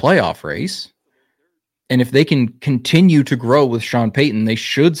thick of the playoff race. And if they can continue to grow with Sean Payton, they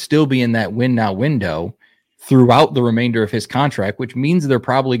should still be in that win now window throughout the remainder of his contract, which means they're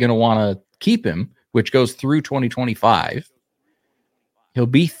probably going to want to keep him, which goes through 2025. He'll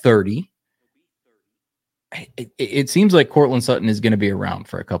be 30. It seems like Courtland Sutton is going to be around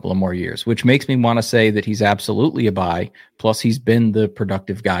for a couple of more years, which makes me want to say that he's absolutely a buy. Plus, he's been the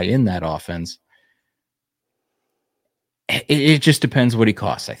productive guy in that offense. It just depends what he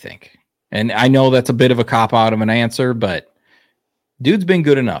costs, I think. And I know that's a bit of a cop-out of an answer, but dude's been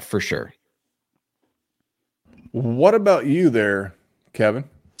good enough for sure. What about you there, Kevin?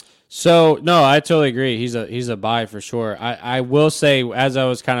 So, no, I totally agree. He's a buy for sure. I will say, as I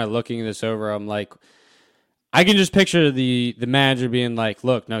was kind of looking this over, I'm like, I can just picture the manager being like,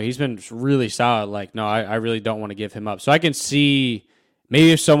 look, no, he's been really solid. Like, no, I really don't want to give him up. So I can see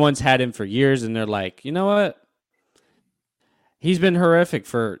maybe if someone's had him for years and they're like, you know what? He's been horrific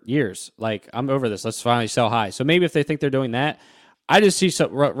for years. Like, I'm over this. Let's finally sell high. So maybe if they think they're doing that, I just see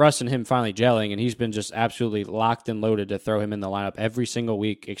Russ and him finally gelling, and he's been just absolutely locked and loaded to throw him in the lineup every single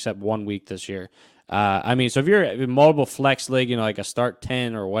week except 1 week this year. I mean, so if you're in multiple flex league, like a start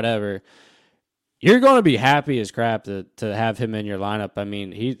 10 or whatever, you're going to be happy as crap to have him in your lineup. I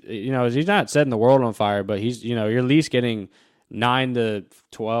mean, he's not setting the world on fire, but you're at least getting 9 to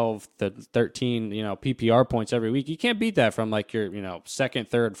 12 to 13, PPR points every week. You can't beat that from like your, second,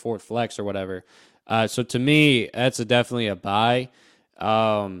 third, fourth flex or whatever. So to me, that's definitely a buy.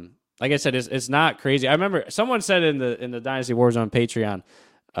 Like I said, it's not crazy. I remember someone said in the Dynasty WarZone Patreon,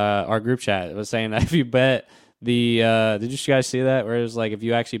 our group chat, it was saying that if you bet did you guys see that? Where it was like, if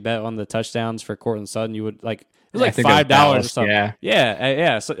you actually bet on the touchdowns for Courtland Sutton, you would like, it was like $5 or something.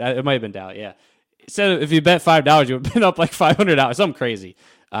 Yeah. So it might have been Dallas. Yeah. So if you bet $5, you would bet up like $500, something crazy.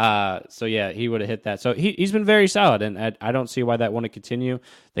 So yeah, he would have hit that. So he's been very solid, and I don't see why that wouldn't continue.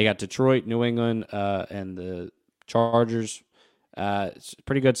 They got Detroit, New England, and the Chargers. It's a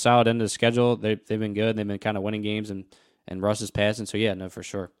pretty good, solid end of the schedule. They've been good. They've been kind of winning games, and Russ is passing. So yeah, no, for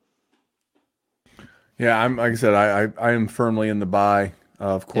sure. Yeah, I'm like I said, I am firmly in the buy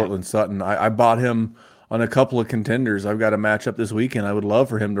of Cortland Sutton. I bought him on a couple of contenders. I've got a matchup this weekend. I would love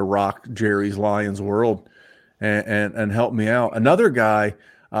for him to rock Jerry's Lions world and help me out. Another guy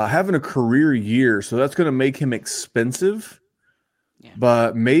having a career year, so that's going to make him expensive. Yeah.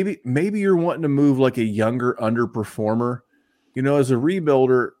 But maybe you're wanting to move like a younger underperformer. You know, as a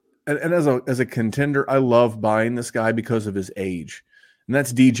rebuilder and as a contender, I love buying this guy because of his age, and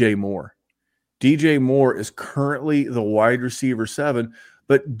that's DJ Moore. DJ Moore is currently the wide receiver 7,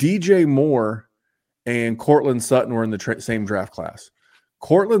 but DJ Moore and Cortland Sutton were in the same draft class.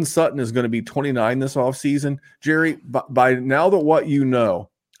 Cortland Sutton is going to be 29 this offseason. Jerry, by now that what you know,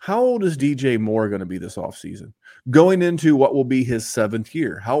 how old is DJ Moore going to be this offseason? Going into what will be his 7th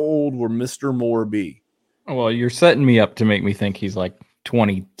year, how old will Mr. Moore be? Well, you're setting me up to make me think he's like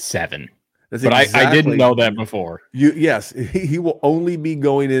 27. That's but exactly, I didn't know that before. Yes, he will only be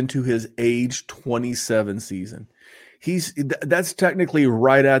going into his age 27 season. That's technically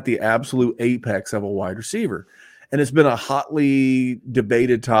right at the absolute apex of a wide receiver. And it's been a hotly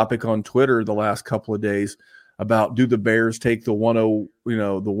debated topic on Twitter the last couple of days about, do the Bears take the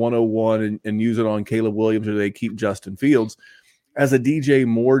 101 and use it on Caleb Williams, or do they keep Justin Fields? As a DJ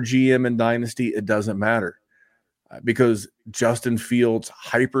Moore GM in Dynasty, it doesn't matter, because Justin Fields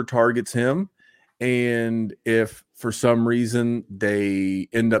hyper targets him. And if for some reason they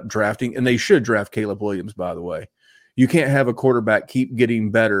end up drafting, and they should draft Caleb Williams, by the way, you can't have a quarterback keep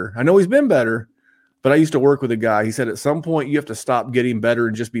getting better. I know he's been better, but I used to work with a guy. He said at some point you have to stop getting better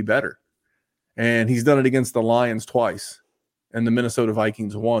and just be better. And he's done it against the Lions twice and the Minnesota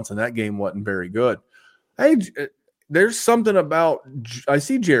Vikings once, and that game wasn't very good. Hey, there's something about, I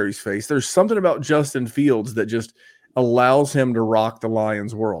see Jerry's face, there's something about Justin Fields that just allows him to rock the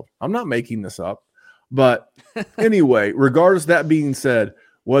Lions world. I'm not making this up. But anyway, regardless, that being said,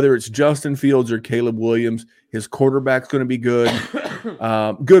 whether it's Justin Fields or Caleb Williams, his quarterback's going to be good,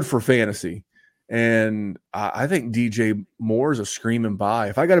 good for fantasy. And I think DJ Moore is a screaming buy.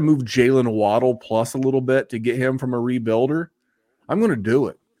 If I got to move Jalen Waddle plus a little bit to get him from a rebuilder, I'm going to do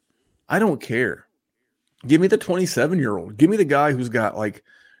it. I don't care. Give me the 27-year-old. Give me the guy who's got like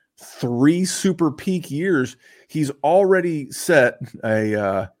 3 super peak years. He's already set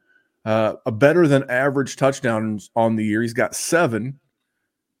a better than average touchdowns on the year. He's got 7,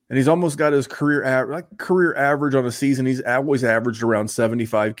 and he's almost got his career average on a season. He's always averaged around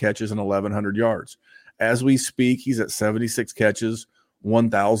 75 catches and 1,100 yards. As we speak, he's at 76 catches,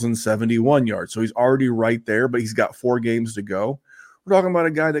 1,071 yards. So he's already right there, but he's got 4 games to go. We're talking about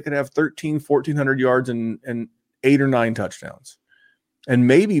a guy that could have 1,400 yards and 8 or 9 touchdowns, and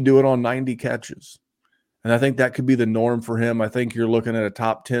maybe do it on 90 catches. And I think that could be the norm for him. I think you're looking at a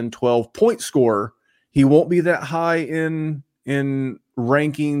top 10, 12 point scorer. He won't be that high in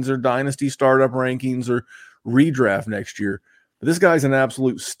rankings or dynasty startup rankings or redraft next year. But this guy's an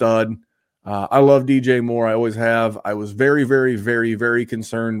absolute stud. I love DJ Moore. I always have. I was very, very, very, very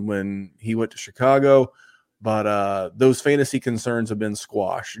concerned when he went to Chicago, but those fantasy concerns have been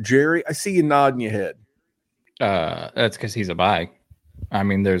squashed. Jerry, I see you nodding your head. That's because he's a buy. I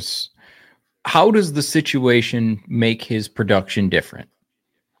mean, how does the situation make his production different?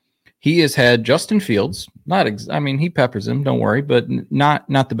 He has had Justin Fields, he peppers him, don't worry, but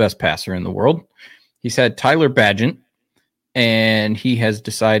not the best passer in the world. He's had Tyler Badgett, and he has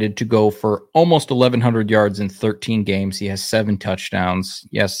decided to go for almost 1,100 yards in 13 games. He has 7 touchdowns.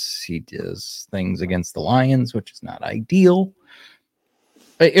 Yes, he does things against the Lions, which is not ideal.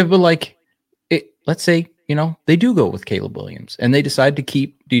 Let's say, they do go with Caleb Williams and they decide to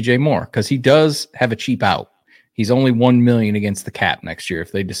keep DJ Moore because he does have a cheap out. He's only $1 million against the cap next year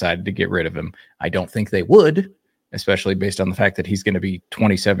if they decided to get rid of him. I don't think they would, especially based on the fact that he's going to be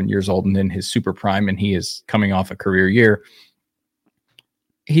 27 years old and in his super prime, and he is coming off a career year.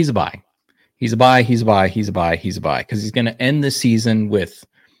 He's a buy. He's a buy. He's a buy. He's a buy. He's a buy because he's going to end the season with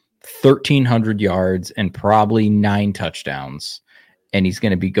 1,300 yards and probably 9 touchdowns. And he's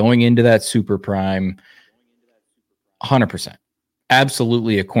going to be going into that super prime 100%.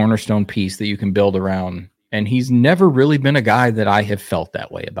 Absolutely a cornerstone piece that you can build around. And he's never really been a guy that I have felt that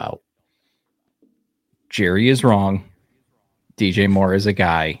way about. Jerry is wrong. DJ Moore is a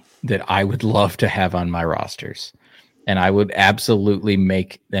guy that I would love to have on my rosters. And I would absolutely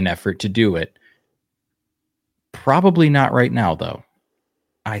make an effort to do it. Probably not right now, though.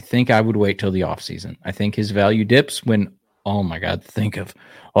 I think I would wait till the offseason. I think his value dips when Oh my God, think of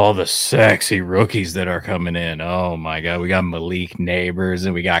all the sexy rookies that are coming in. Oh my God, we got Malik Neighbors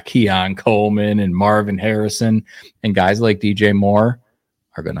and we got Keon Coleman and Marvin Harrison, and guys like DJ Moore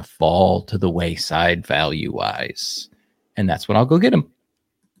are going to fall to the wayside value-wise. And that's when I'll go get them.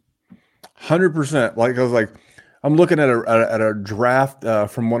 100%. Like I was like, I'm looking at a draft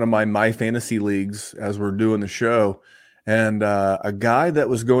from one of my fantasy leagues as we're doing the show, and a guy that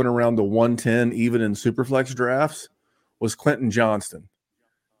was going around the 110 even in Superflex drafts was Quentin Johnston.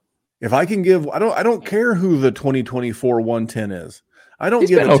 If I can give, I don't care who the 2024 110 is. I don't He's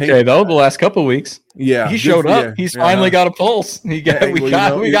give been a okay though the last couple of weeks. Yeah, he showed up. Yeah, He's finally got a pulse. We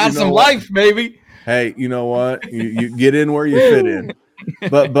got some life, baby. Hey, you know what? You get in where you fit in.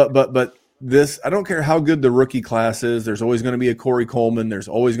 But this, I don't care how good the rookie class is. There's always going to be a Corey Coleman. There's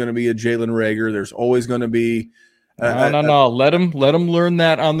always going to be a Jalen Reagor. There's always going to be. No. Let them learn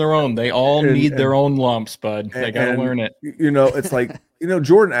that on their own. They all need their own lumps, bud. They got to learn it. It's like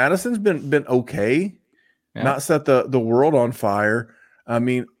Jordan Addison's been okay, not set the world on fire. I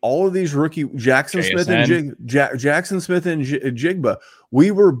mean, all of these rookie Jackson Smith and Jigba, we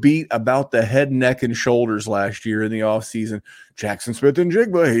were beat about the head, neck, and shoulders last year in the offseason. Jackson Smith and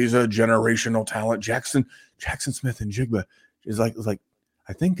Jigba, he's a generational talent. Jackson Smith and Jigba is like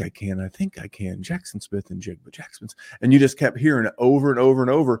I think I can. Jackson Smith and Jigba, and you just kept hearing it over and over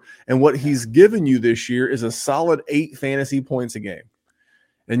and over. And what he's given you this year is a solid 8 fantasy points a game.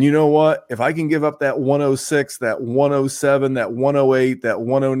 And you know what? If I can give up that 106, that 107, that 108, that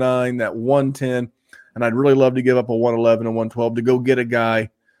 109, that 110, and I'd really love to give up a 111 and 112 to go get a guy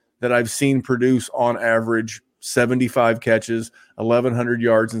that I've seen produce on average 75 catches, 1,100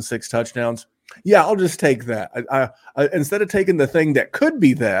 yards, and 6 touchdowns. Yeah, I'll just take that. I instead of taking the thing that could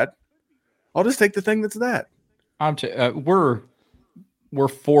be that, I'll just take the thing that's that. We're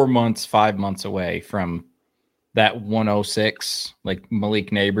 4 months, 5 months away from that 106, like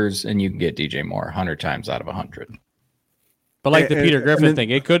Malik Neighbors, and you can get DJ Moore 100 times out of 100. But like the Peter Griffin thing,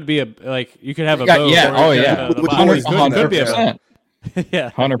 it could be you could have a boat. Yeah, it could be a boat. Yeah,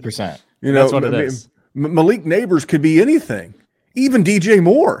 100%. That's what it is. Malik Neighbors could be anything, even DJ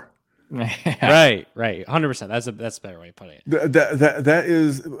Moore. Right, 100%. That's a better way of putting it. That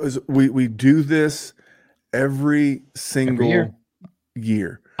is we do this every single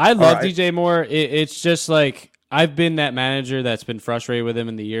year. I love DJ Moore. It's just like I've been that manager that's been frustrated with him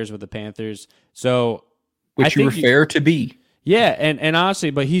in the years with the Panthers. So, which you were fair to be. Yeah, and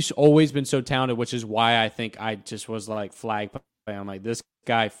honestly, but he's always been so talented, which is why I think I just was like flagged by him. Like, this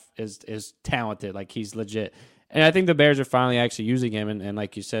guy is talented. Like, he's legit. And I think the Bears are finally actually using him. And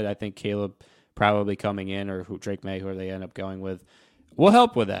like you said, I think Caleb probably coming in, or Drake May, who they end up going with, will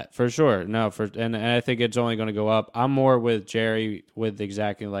help with that for sure. And I think it's only going to go up. I'm more with Jerry with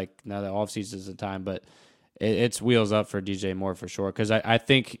exactly like now the offseason is the time, but it's wheels up for DJ Moore for sure. Because I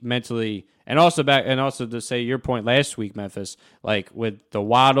think mentally, and also to say your point last week, Memphis, like with the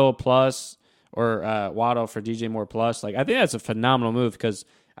Waddle plus or Waddle for DJ Moore plus, like I think that's a phenomenal move because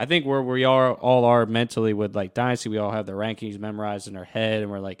I think where we all are mentally with like Dynasty, we all have the rankings memorized in our head,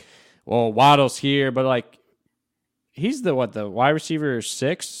 and we're like, well, Waddle's here, but like he's the wide receiver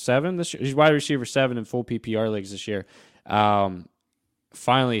 6, 7 this year. He's wide receiver 7 in full PPR leagues this year.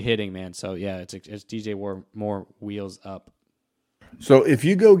 Finally hitting, man. So yeah, it's DJ Moore wheels up. So if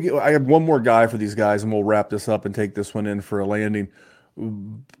you go, I have one more guy for these guys, and we'll wrap this up and take this one in for a landing.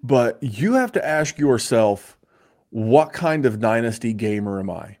 But you have to ask yourself, what kind of dynasty gamer am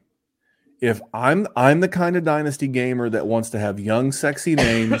I? If I'm the kind of dynasty gamer that wants to have young, sexy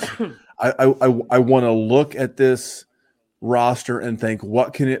names, I want to look at this roster and think,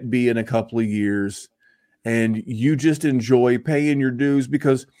 what can it be in a couple of years? And you just enjoy paying your dues,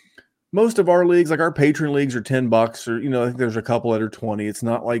 because most of our leagues, like our patron leagues, are $10, or I think there's a couple that are 20. It's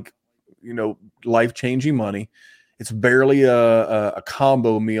not like life-changing money. It's barely a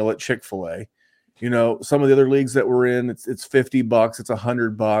combo meal at Chick-fil-A. Some of the other leagues that we're in, it's $50, it's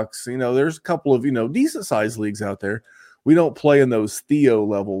 $100. There's a couple of decent sized leagues out there. We don't play in those Theo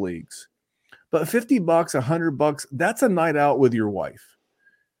level leagues, but $50, $100, that's a night out with your wife.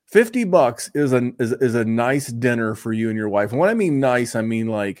 $50 is a nice dinner for you and your wife. And when I mean nice, I mean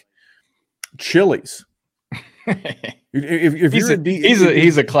like Chili's.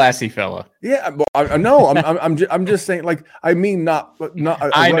 He's a classy fella. Yeah, I know. I'm just saying. Like, I mean, not.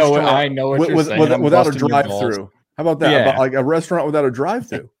 I know what you're saying. Without a drive-through. How about that? Yeah. About like a restaurant without a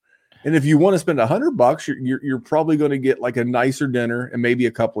drive-through. And if you want to spend $100, you're probably going to get like a nicer dinner and maybe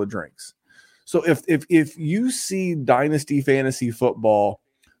a couple of drinks. So if you see Dynasty Fantasy Football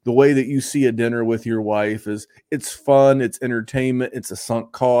the way that you see a dinner with your wife, is it's fun, it's entertainment, it's a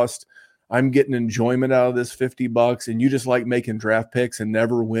sunk cost. I'm getting enjoyment out of this $50 and you just like making draft picks and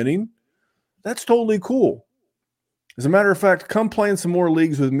never winning, that's totally cool. As a matter of fact, come play in some more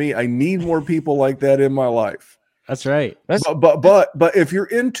leagues with me. I need more people like that in my life. That's right. But if you're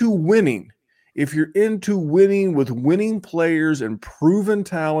into winning, with winning players and proven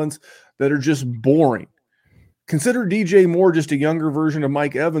talents that are just boring, consider DJ Moore just a younger version of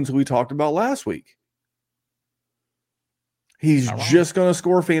Mike Evans, who we talked about last week. He's just going to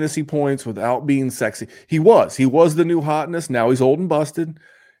score fantasy points without being sexy. He was the new hotness. Now he's old and busted.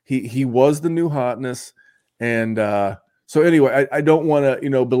 He was the new hotness. And so anyway, I don't want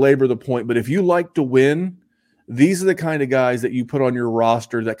to, belabor the point, but if you like to win, these are the kind of guys that you put on your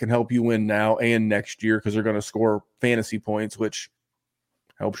roster that can help you win now and next year, because they're going to score fantasy points, which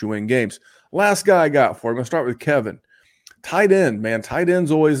helps you win games. Last guy I got for you, I'm going to start with Kevin. Tight end, man. Tight end's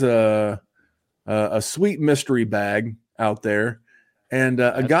always a sweet mystery bag out there. And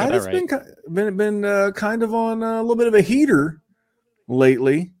a guy that's been kind of on a little bit of a heater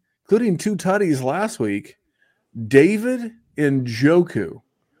lately, including 2 tutties last week, David Njoku.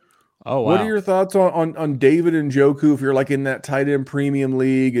 Oh, wow. What are your thoughts on David Njoku if you're like in that tight end premium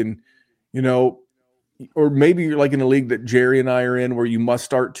league and, or maybe you're like in a league that Jerry and I are in where you must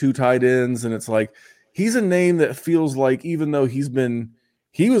start 2 tight ends, and it's like he's a name that feels like, even though he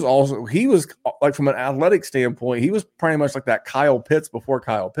was like, from an athletic standpoint, he was pretty much like that Kyle Pitts before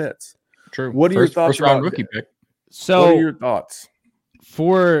Kyle Pitts. True. What are your thoughts about rookie pick? So, what are your thoughts?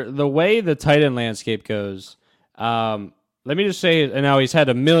 For the way the tight end landscape goes, let me just say, and now he's had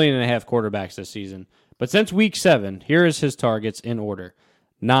 1.5 million quarterbacks this season. But since week 7, here is his targets in order: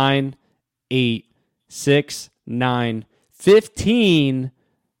 9, 8, 6, 9, 15,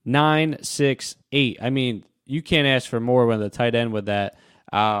 9, 6, 8. I mean, you can't ask for more when the tight end with that.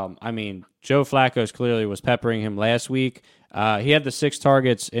 Joe Flacco clearly was peppering him last week. He had the 6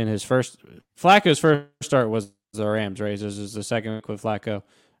 targets in his first. Flacco's first start was the Rams, right? This is the second week with Flacco,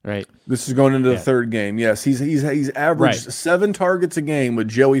 right? This is going into the third game. Yes, he's averaged 7 targets a game with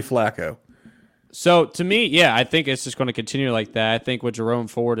Joey Flacco. So to me, I think it's just going to continue like that. I think with Jerome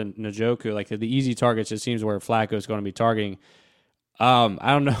Ford and Njoku, like the easy targets, it seems where Flacco is going to be targeting. I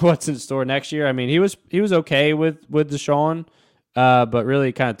don't know what's in store next year. I mean, he was okay with Deshaun, but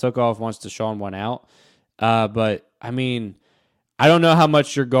really kind of took off once Deshaun went out. But I mean, I don't know how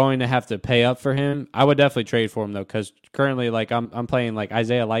much you're going to have to pay up for him. I would definitely trade for him though, because currently, like I'm playing like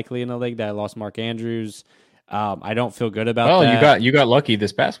Isaiah Likely in the league that I lost Mark Andrews. I don't feel good about that. Well, you got lucky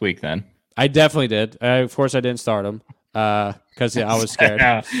this past week then. I definitely did. Of course, I didn't start him because I was scared.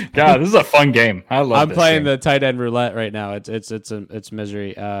 God, this is a fun game. I love. I'm playing the tight end roulette right now. It's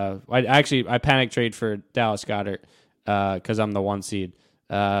misery. I panic trade for Dallas Goedert because I'm the 1 seed.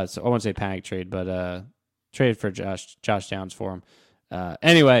 So I won't say panic trade, but trade for Josh Downs for him.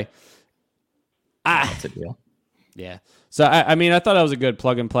 Anyway, that's a deal. Yeah. So I mean, I thought that was a good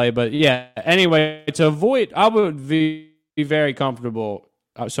plug and play, but yeah. Anyway, to avoid, I would be very comfortable.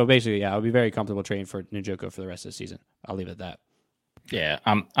 So basically, I would be very comfortable trading for Njoku for the rest of the season. I'll leave it at that. Yeah,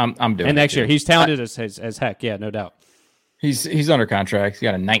 I'm doing. And next year, he's talented as heck. Yeah, no doubt. He's under contract. He's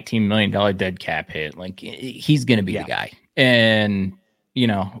got a $19 million dead cap hit. Like, he's going to be the guy. And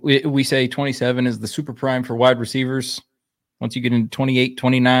we say 27 is the super prime for wide receivers. Once you get into 28,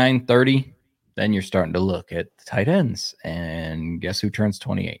 29, 30, then you're starting to look at the tight ends. And guess who turns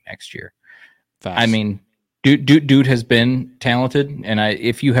 28 next year? Fast. I mean, dude has been talented. And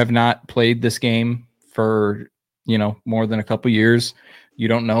if you have not played this game for more than a couple years, you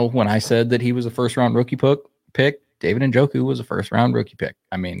don't know when I said that he was a first round rookie pick. David Njoku was a first round rookie pick.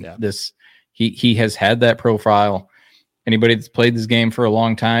 I mean, he has had that profile. Anybody that's played this game for a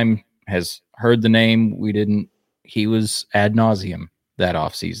long time has heard the name. He was ad nauseum that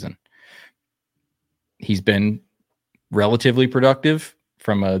offseason. He's been relatively productive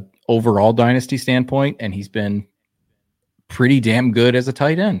from a overall dynasty standpoint, and he's been pretty damn good as a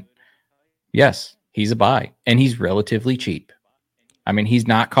tight end. Yes, he's a buy, and he's relatively cheap. I mean, he's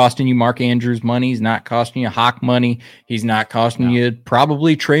not costing you Mark Andrews money. He's not costing you Hawk money. He's not costing you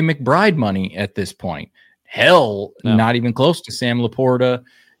probably Trey McBride money at this point. Hell, not even close to Sam Laporta.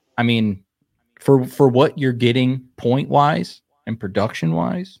 I mean, for what you're getting point-wise and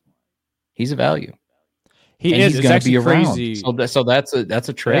production-wise, he's a value. He's going to be crazy. around. So that's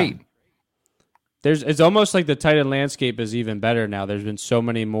a trade. Yeah. It's almost like the tight end landscape is even better now. There's been so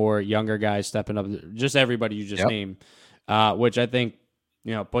many more younger guys stepping up. Just everybody you just named, which I think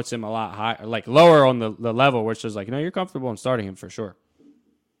puts him a lot higher, like lower on the level, which is like you're comfortable in starting him for sure.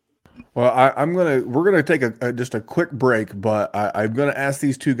 Well, we're gonna take just a quick break, but I'm gonna ask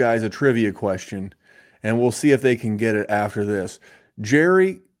these two guys a trivia question, and we'll see if they can get it after this.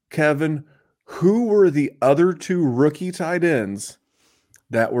 Jerry, Kevin, who were the other two rookie tight ends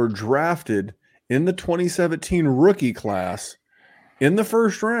that were drafted in the 2017 rookie class in the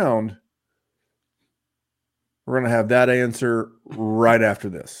first round? We're going to have that answer right after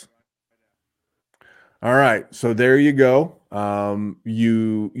this. All right, so there you go.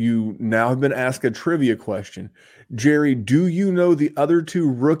 You now have been asked a trivia question. Jerry, do you know the other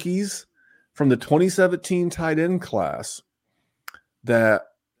two rookies from the 2017 tight end class that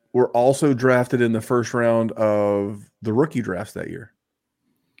were also drafted in the first round of the rookie drafts that year?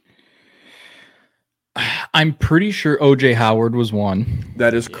 I'm pretty sure OJ Howard was one.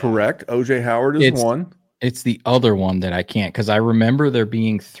 That is correct. OJ Howard is one. It's the other one that I can't, because I remember there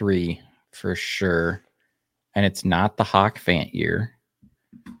being three for sure. And it's not the Hawk Fant year.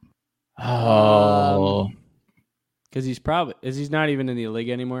 Oh, because he's not even in the league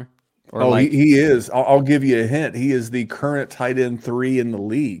anymure. Or he is. I'll give you a hint. He is the current tight end 3 in the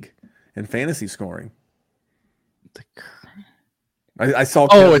league in fantasy scoring. I saw.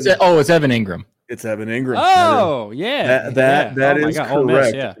 It's Evan Ingram. It's Evan Ingram. Oh, yeah. That is correct.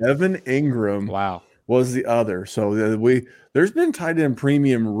 Miss, yeah. Evan Ingram. Wow. Was the other. So there's been tight end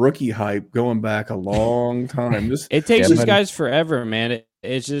premium rookie hype going back a long time. It takes these guys forever, man.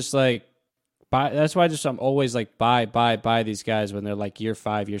 It's just like that's why I'm always like buy these guys when they're like year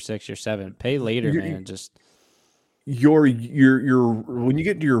 5, year 6, year 7. Pay later, man. Just your when you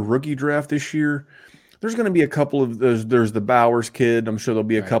get to your rookie draft this year, there's going to be a couple of those. There's the Bowers kid. I'm sure there'll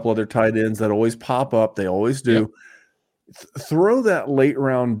be a couple other tight ends that always pop up. They always do. Yep. Throw that late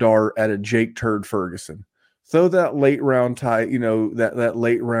round dart at a Jake Turd Ferguson. Throw that late round that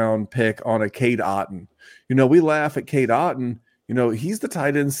late round pick on a Cade Otton. We laugh at Cade Otton. He's the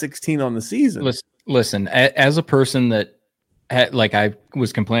tight end 16 on the season. Listen, as a person that like I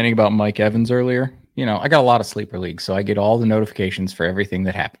was complaining about Mike Evans earlier, I got a lot of sleeper leagues, so I get all the notifications for everything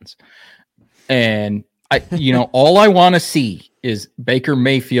that happens. And all I want to see is Baker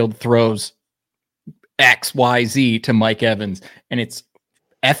Mayfield throws XYZ to Mike Evans, and it's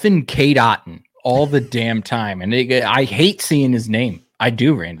effing Cade Otton all the damn time. And I hate seeing his name. I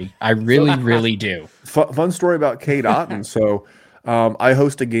do, Randy. I really, really do. Fun story about Cade Otton. So I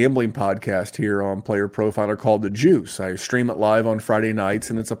host a gambling podcast here on Player Profiler called The Juice. I stream it live on Friday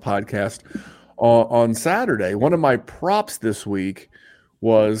nights, and it's a podcast on Saturday. One of my props this week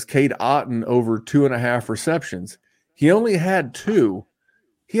was Cade Otton over 2.5 receptions. He only had 2.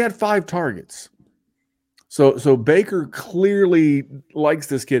 He had 5 targets. So Baker clearly likes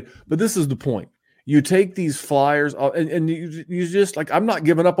this kid, but this is the point. You take these flyers and you just like, I'm not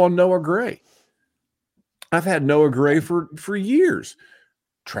giving up on Noah Gray. I've had Noah Gray for years.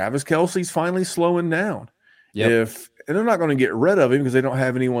 Travis Kelce's finally slowing down. And they're not going to get rid of him because they don't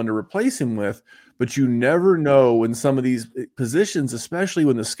have anyone to replace him with, but you never know in some of these positions, especially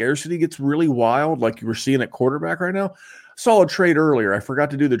when the scarcity gets really wild, like we're seeing at quarterback right now. Saw a trade earlier. I forgot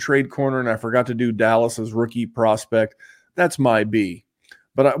to do the trade corner, and I forgot to do Dallas's rookie prospect. That's my B.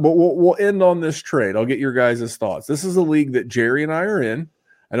 But we'll end on this trade. I'll get your guys' thoughts. This is a league that Jerry and I are in.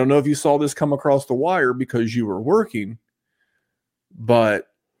 I don't know if you saw this come across the wire because you were working, but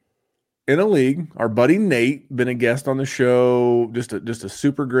in a league, our buddy Nate, been a guest on the show, just a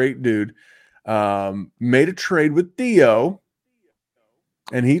super great dude, made a trade with Theo,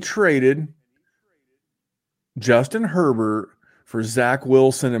 and he traded Justin Herbert for Zach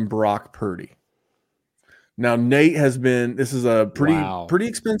Wilson and Brock Purdy. Now, Nate this is a pretty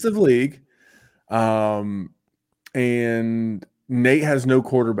expensive league. And Nate has no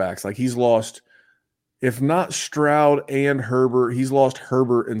quarterbacks. Like he's lost, if not Stroud and Herbert, he's lost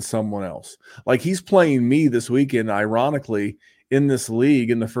Herbert and someone else. Like he's playing me this weekend, ironically, in this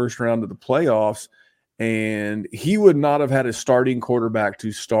league in the first round of the playoffs. And he would not have had a starting quarterback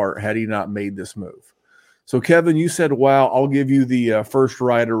to start had he not made this move. So, Kevin, you said, wow, I'll give you the first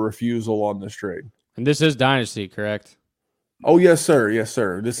right of refusal on this trade. And this is Dynasty, correct? Oh, yes, sir. Yes,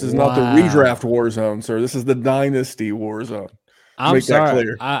 sir. This is not the redraft WarZone, sir. This is the Dynasty WarZone. I'm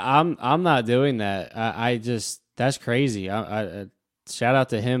sorry. I'm not doing that. I just, that's crazy. I shout out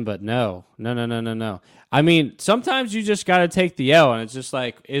to him, but no. I mean, sometimes you just got to take the L, and it's just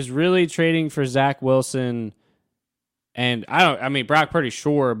like, is really trading for Zach Wilson and Brock Purdy,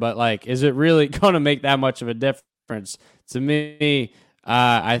 sure, but like, is it really going to make that much of a difference? To me,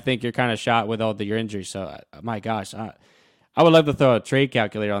 I think you're kind of shot with all your injuries. So, my gosh, I would love to throw a trade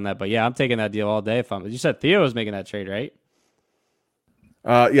calculator on that, but yeah, I'm taking that deal all day. You said Theo was making that trade, right?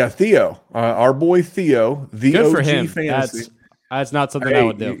 Yeah, Theo, our boy Theo, the Good OG for him. Fantasy. That's not something I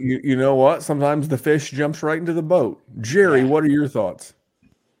would do. You know what? Sometimes the fish jumps right into the boat. Jerry, what are your thoughts?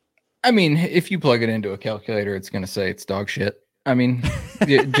 I mean, if you plug it into a calculator, it's going to say it's dog shit. I mean,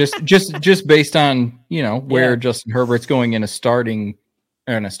 just based on where Justin Herbert's going in a startup.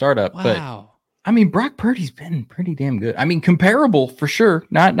 Wow. But I mean, Brock Purdy's been pretty damn good. I mean, comparable for sure.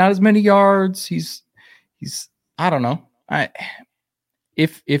 Not as many yards. He's I don't know.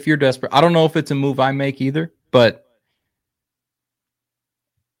 If you're desperate, I don't know if it's a move I make either. But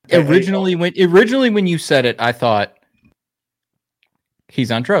originally when you said it, I thought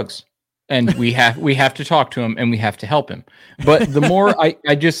he's on drugs. And we have to talk to him and we have to help him. But the more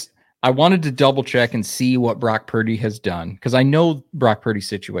I wanted to double check and see what Brock Purdy has done, because I know Brock Purdy's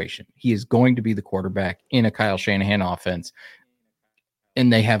situation. He is going to be the quarterback in a Kyle Shanahan offense,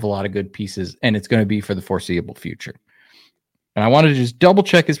 and they have a lot of good pieces, and it's going to be for the foreseeable future. And I wanted to just double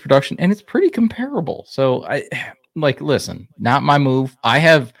check his production, and it's pretty comparable. So listen, not my move. I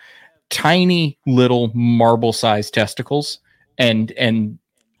have tiny little marble-sized testicles, and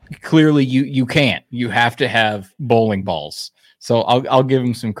clearly you can't. You have to have bowling balls. So I'll give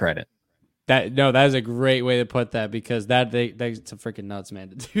him some credit. That is a great way to put that, because that's a freaking nuts, man,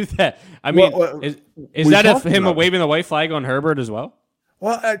 to do that. I mean, is that him waving the white flag on Herbert as well?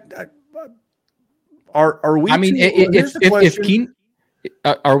 Well, are we? I mean, if Keen,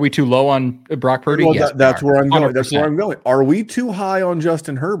 are we too low on Brock Purdy? Well, yes, that's where I'm going. 100%. That's where I'm going. Are we too high on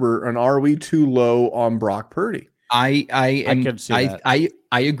Justin Herbert, and are we too low on Brock Purdy? I could see that. I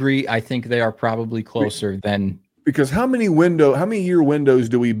agree. I think they are probably closer than. Because how many year windows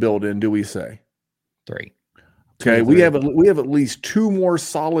do we build in? Do we say 3? Okay, we have at least 2 more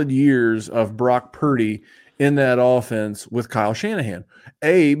solid years of Brock Purdy in that offense with Kyle Shanahan.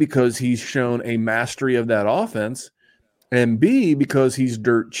 A, because he's shown a mastery of that offense, and B, because he's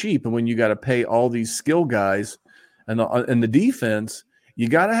dirt cheap. And when you got to pay all these skill guys and the defense, you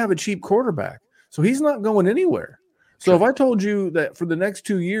got to have a cheap quarterback. So he's not going anywhere. So if I told you that for the next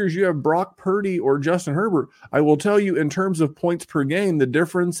 2 years you have Brock Purdy or Justin Herbert, I will tell you in terms of points per game, the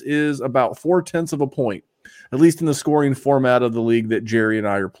difference is about 0.4 of a point, at least in the scoring format of the league that Jerry and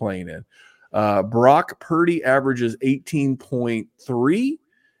I are playing in. Brock Purdy averages 18.3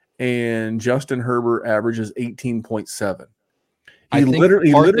 and Justin Herbert averages 18.7. I think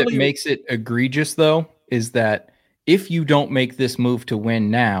the part that makes it egregious, though, is that if you don't make this move to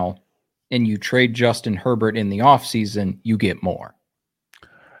win now, and you trade Justin Herbert in the offseason, you get more.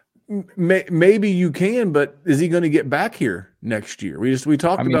 Maybe you can, but is he going to get back here next year? We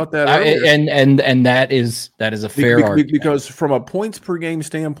talked about that earlier. And that is a fair argument. Because from a points per game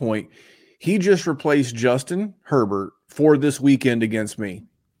standpoint, he just replaced Justin Herbert for this weekend against me.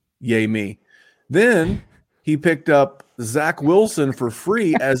 Yay me. Then he picked up Zach Wilson for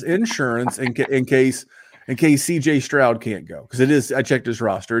free as insurance in case CJ Stroud can't go, because I checked his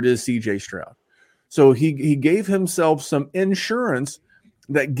roster. It is CJ Stroud. So he gave himself some insurance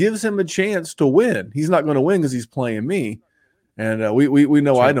that gives him a chance to win. He's not going to win because he's playing me. And we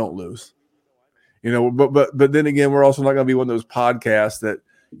know I don't lose, but then again, we're also not going to be one of those podcasts that,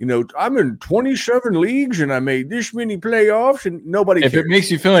 I'm in 27 leagues and I made this many playoffs and nobody cares. If it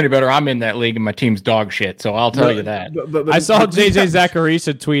makes you feel any better, I'm in that league and my team's dog shit. So I'll tell you that. I saw JJ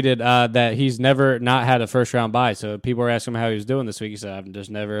Zacharisa tweeted that he's never not had a first round bye. So people were asking him how he was doing this week. He said, I've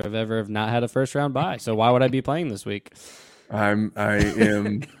just never have ever not had a first round bye. So why would I be playing this week?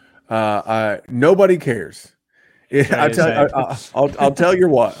 Nobody cares. I'll tell you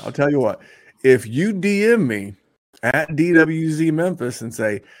what. If you DM me at DWZ Memphis and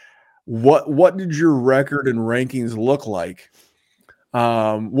say, what did your record and rankings look like?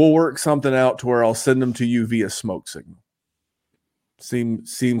 We'll work something out to where I'll send them to you via smoke signal.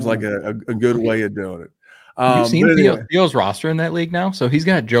 Seems like a good way of doing it. You've seen Theo's roster in that league now, so he's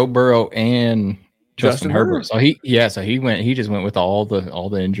got Joe Burrow and Justin Herbert. So he just went with all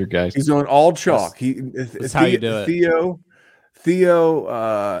the injured guys. He's going all chalk. That's how you do it. Theo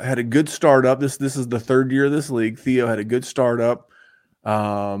had a good start up. This is the 3rd year of this league. Theo had a good start up.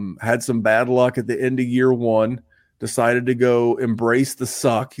 Had some bad luck at the end of year 1. Decided to go embrace the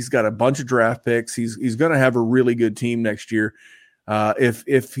suck. He's got a bunch of draft picks. He's going to have a really good team next year.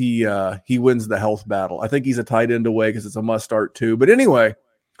 If he wins the health battle. I think he's a tight end away because it's a must start too. But anyway,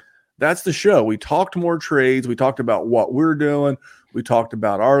 that's the show. We talked more trades. We talked about what we're doing. We talked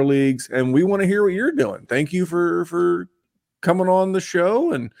about our leagues, and we want to hear what you're doing. Thank you for coming on the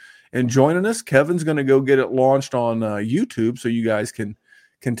show and joining us. Kevin's going to go get it launched on YouTube so you guys can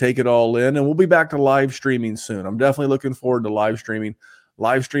take it all in, and we'll be back to live streaming soon. I'm definitely looking forward to live streaming.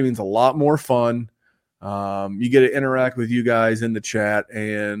 Live streaming's a lot more fun. You get to interact with you guys in the chat,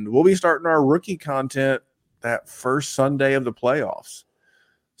 and we'll be starting our rookie content that first Sunday of the playoffs.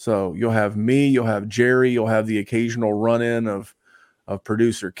 So you'll have me, you'll have Jerry, you'll have the occasional run-in of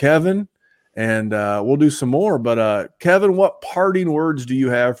producer Kevin, and we'll do some more. But Kevin, what parting words do you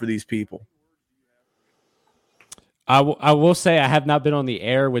have for these people? I will say I have not been on the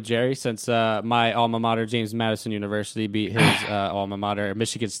air with Jerry since my alma mater, James Madison University, beat his alma mater,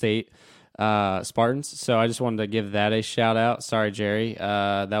 Michigan State Spartans. So I just wanted to give that a shout out. Sorry, Jerry.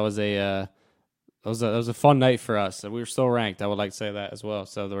 That was a fun night for us. We were still ranked. I would like to say that as well.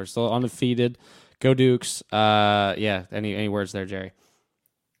 So we're still undefeated. Go Dukes. Yeah. Any words there, Jerry?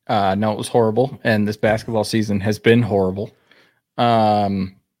 No, it was horrible, and this basketball season has been horrible.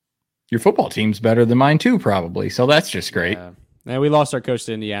 Your football team's better than mine too, probably. So that's just great. Yeah, we lost our coach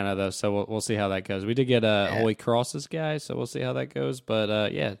to Indiana though, so we'll see how that goes. We did get Holy Crosses guy, so we'll see how that goes.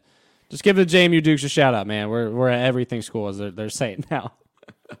 But yeah, just give the JMU Dukes a shout out, man. We're at everything school, as they're saying now.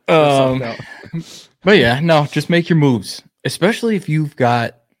 But yeah, no, just make your moves, especially if you've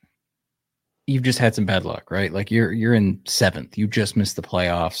just had some bad luck, right? Like you're in 7th, you just missed the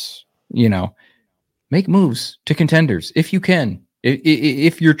playoffs. Make moves to contenders if you can.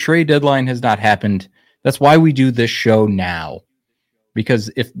 If your trade deadline has not happened, that's why we do this show now. Because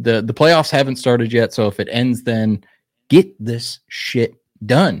if the playoffs haven't started yet, so if it ends, then get this shit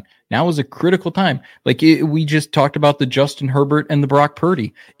done. Now is a critical time. Like we just talked about the Justin Herbert and the Brock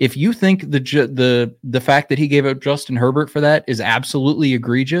Purdy. If you think the fact that he gave up Justin Herbert for that is absolutely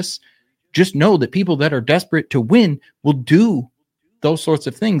egregious, just know that people that are desperate to win will do those sorts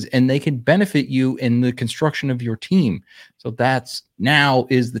of things, and they can benefit you in the construction of your team. So now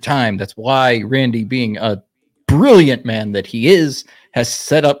is the time. That's why Randy, being a brilliant man that he is, has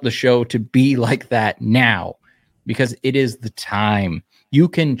set up the show to be like that now, because it is the time. You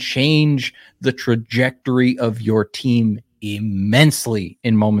can change the trajectory of your team immensely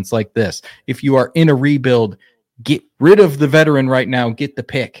in moments like this. If you are in a rebuild, get rid of the veteran right now, get the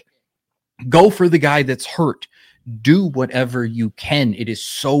pick. Go for the guy that's hurt. Do whatever you can. It is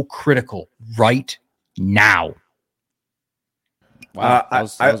so critical right now. Wow,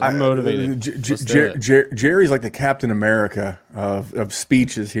 I'm motivated. Jerry's like the Captain America of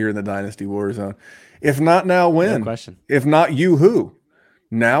speeches here in the Dynasty WarZone. If not now, when? No question. If not you, who?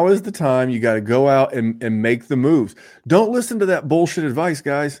 Now is the time. You got to go out and make the moves. Don't listen to that bullshit advice,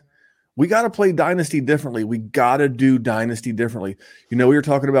 guys. We got to play Dynasty differently. We got to do Dynasty differently. We were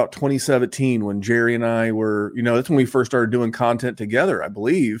talking about 2017 when Jerry and I were, that's when we first started doing content together, I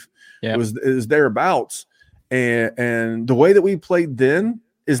believe. Yeah. It was thereabouts. And the way that we played then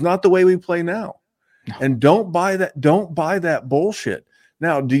is not the way we play now. No. And don't buy that bullshit.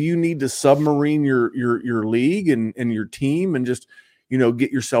 Now, do you need to submarine your league and your team and just,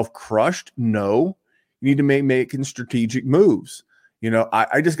 get yourself crushed? No. You need to making strategic moves.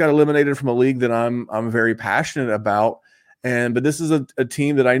 I just got eliminated from a league that I'm very passionate about, but this is a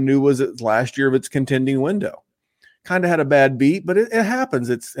team that I knew was its last year of its contending window. Kind of had a bad beat, but it happens.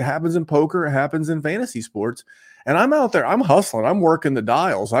 It happens in poker. It happens in fantasy sports. And I'm out there. I'm hustling. I'm working the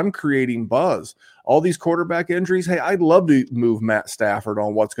dials. I'm creating buzz. All these quarterback injuries. Hey, I'd love to move Matt Stafford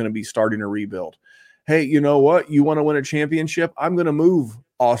on what's going to be starting a rebuild. Hey, you know what? You want to win a championship? I'm going to move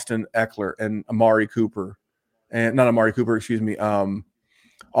Austin Eckler and Amari Cooper. And not Amari Cooper, excuse me,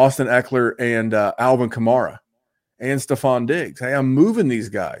 Austin Eckler and Alvin Kamara and Stephon Diggs. Hey, I'm moving these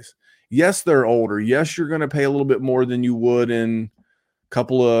guys. Yes, they're older. Yes, you're going to pay a little bit more than you would in a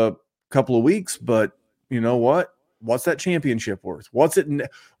couple of weeks, but you know what? What's that championship worth? What's it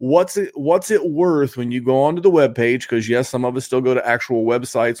worth when you go onto the webpage? Because yes, some of us still go to actual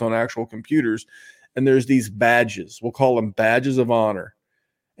websites on actual computers, and there's these badges. We'll call them badges of honor.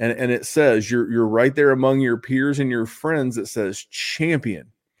 And it says you're right there among your peers and your friends. It says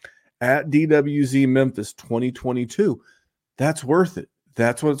champion at DWZ Memphis 2022. That's worth it.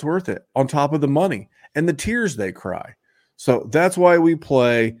 That's what's worth it, on top of the money and the tears they cry. So that's why we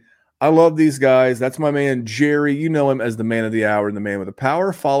play. I love these guys. That's my man, Jerry. You know him as the man of the hour and the man with the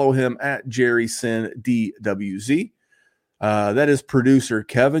power. Follow him at JerrySinDWZ. That is producer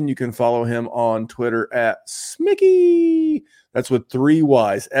Kevin. You can follow him on Twitter at Smicky. That's with 3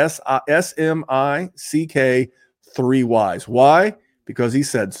 Y's. SMICK 3 Y's. Why? Because he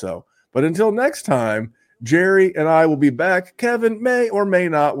said so. But until next time, Jerry and I will be back. Kevin may or may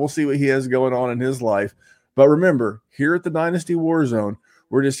not. We'll see what he has going on in his life. But remember, here at the Dynasty WarZone,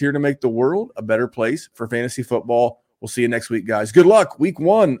 we're just here to make the world a better place for fantasy football. We'll see you next week, guys. Good luck. Week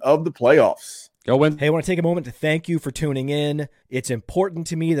 1 of the playoffs. Go win. Hey, I want to take a moment to thank you for tuning in. It's important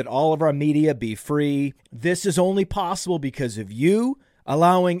to me that all of our media be free. This is only possible because of you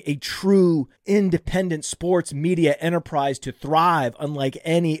allowing a true independent sports media enterprise to thrive unlike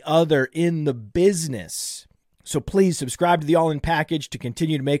any other in the business. So please subscribe to the All In Package to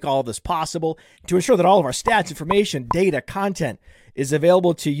continue to make all of this possible, to ensure that all of our stats, information, data, content is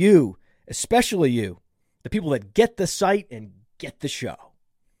available to you especially you, the people that get the site and get the show.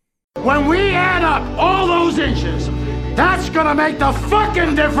 When we add up all those inches, that's gonna make the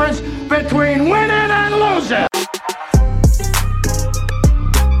fucking difference between winning and losing.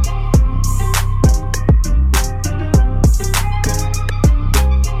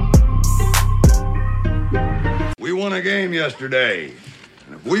 We won a game yesterday.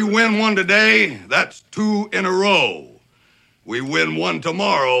 And if we win one today, that's 2 in a row. We win one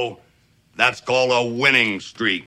tomorrow, that's called a winning streak.